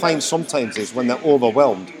that people find sometimes is when they're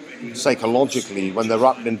overwhelmed psychologically, when they're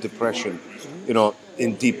wrapped in depression, you know,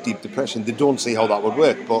 in deep depression, they don't see how that would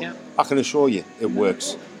work. But I can assure you, it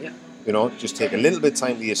works. You know, just take a little bit of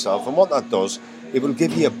time to yourself, and what that does, it will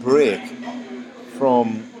give you a break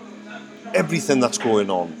from everything that's going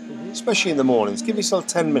on, especially in the mornings. Give yourself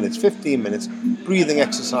 10 minutes, 15 minutes, breathing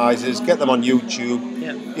exercises, get them on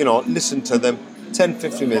YouTube, you know, listen to them, 10,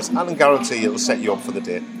 15 minutes. I can guarantee it'll set you up for the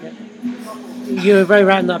day. You're very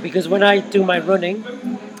right on that, because when I do my running,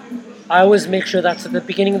 I always make sure that's at the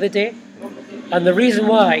beginning of the day. And the reason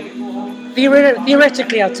why,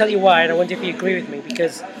 theoretically, I'll tell you why, and I wonder if you agree with me,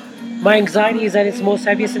 because my anxiety is at its most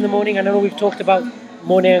heaviest in the morning. I know we've talked about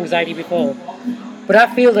morning anxiety before, but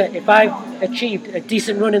I feel that if I've achieved a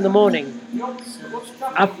decent run in the morning,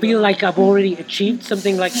 I feel like I've already achieved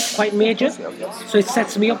something like quite major. So it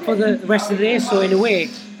sets me up for the rest of the day. So in a way,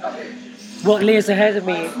 what lays ahead of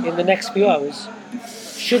me in the next few hours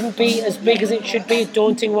shouldn't be as big as it should be,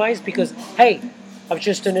 daunting-wise, because, hey, I've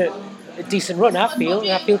just done a decent run, I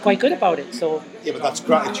feel quite good about it. So yeah, but that's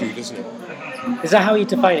gratitude, isn't it? Is that how you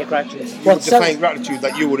define it, gratitude? Define gratitude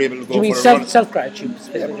that you were able to go you mean for a run. Self-gratitude?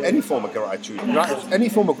 Yeah, any form of gratitude. Any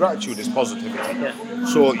form of gratitude is positivity. Yeah.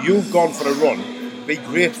 So you've gone for a run. Be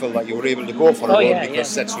grateful that you were able to go for a run because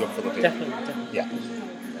it sets you up for the day. Definitely. Yeah.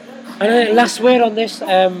 And last word on this,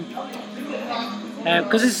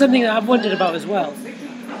 because it's something that I've wondered about as well.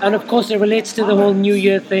 And of course it relates to the whole New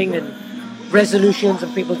Year thing and resolutions,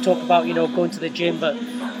 and people talk about, you know, going to the gym, but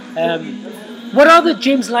what are the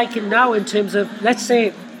gyms like now in terms of, let's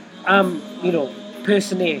say you know,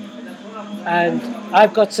 person A, and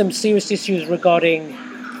I've got some serious issues regarding,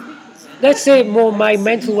 let's say, more my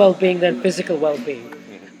mental well-being than physical well-being.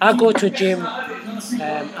 I go to a gym,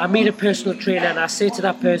 I meet a personal trainer, and I say to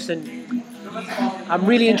that person, I'm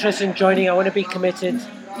really interested in joining, I want to be committed.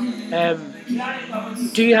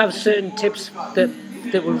 Do you have certain tips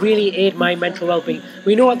that will really aid my mental well-being?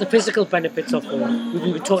 We know what the physical benefits are for.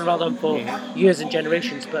 We've been talking about them for years and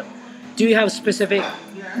generations, but do you have specific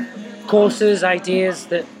courses, ideas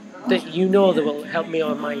that you know that will help me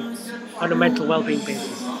on a mental well-being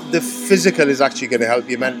basis? The physical is actually going to help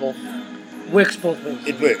your mental. Works both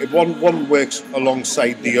ways. One works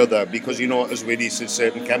alongside the other, because, you know, as we release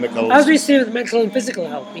certain chemicals. As we say with mental and physical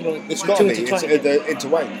health, you know, it's got to be. They're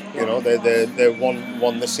intertwined. You know, they're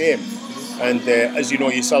one the same. And as you know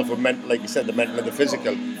yourself, with like you said, the mental and the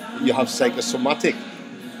physical, you have psychosomatic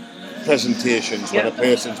presentations when a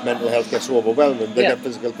person's mental health gets overwhelmed and they get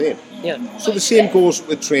physical pain. Yeah. So the same goes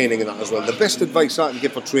with training and that as well. The best advice I can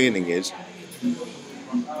give for training is,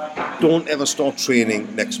 don't ever start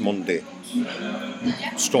training next Monday.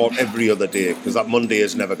 Start every other day, because that Monday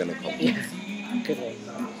is never going to come. Yeah. Good one.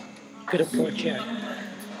 Good approach, yeah.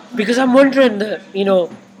 Because I'm wondering that, you know,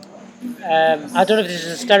 I don't know if this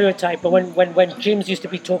is a stereotype, but when gyms used to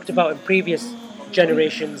be talked about in previous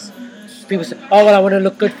generations, people say, oh, well, I want to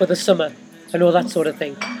look good for the summer and all that sort of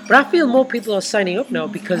thing. But I feel more people are signing up now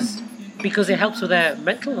because it helps with their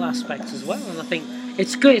mental aspects as well. And I think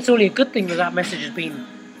it's good. It's only a good thing that message has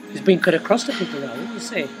been cut across to people now. What do you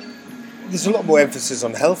say? There's a lot more emphasis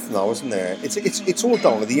on health now, isn't there? It's all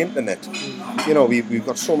down to the internet. You know, we've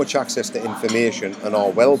got so much access to information and our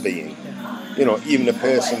well-being. You know, even a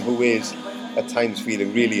person who is at times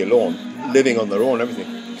feeling really alone, living on their own, everything,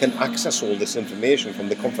 can access all this information from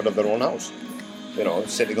the comfort of their own house. You know,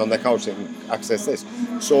 sitting on their couch, they can access this.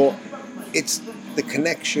 So it's the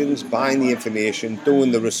connections, buying the information,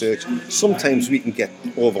 doing the research. Sometimes we can get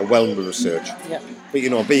overwhelmed with research. Yeah. But, you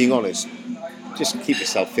know, being honest, just keep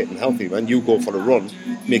yourself fit and healthy. When you go for a run,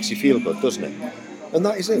 makes you feel good, doesn't it? And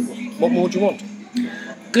that is it. What more do you want?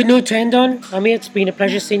 Good note to end on. Amir, it's been a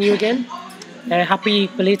pleasure seeing you again. Happy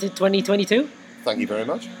belated 2022. Thank you very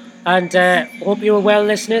much. And hope you're well,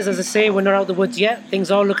 listeners. As I say, we're not out of the woods yet.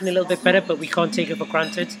 Things are looking a little bit better, but we can't take it for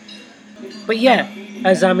granted. But yeah,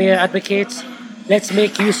 as Amir advocates, let's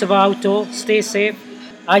make use of our outdoor, stay safe.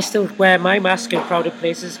 I still wear my mask in crowded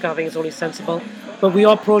places because I think it's only sensible. But we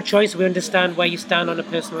are pro-choice. We understand where you stand on a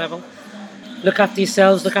personal level. look after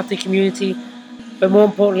yourselves, look after your community, but more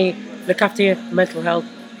importantly, look after your mental health.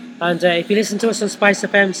 And if you listen to us on Spice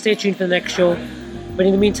FM, stay tuned for the next show. But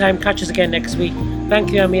in the meantime, catch us again next week.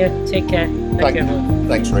 Thank you, Amir. Take care. Thank you, everyone.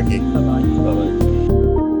 Thanks, Ricky. Bye-bye.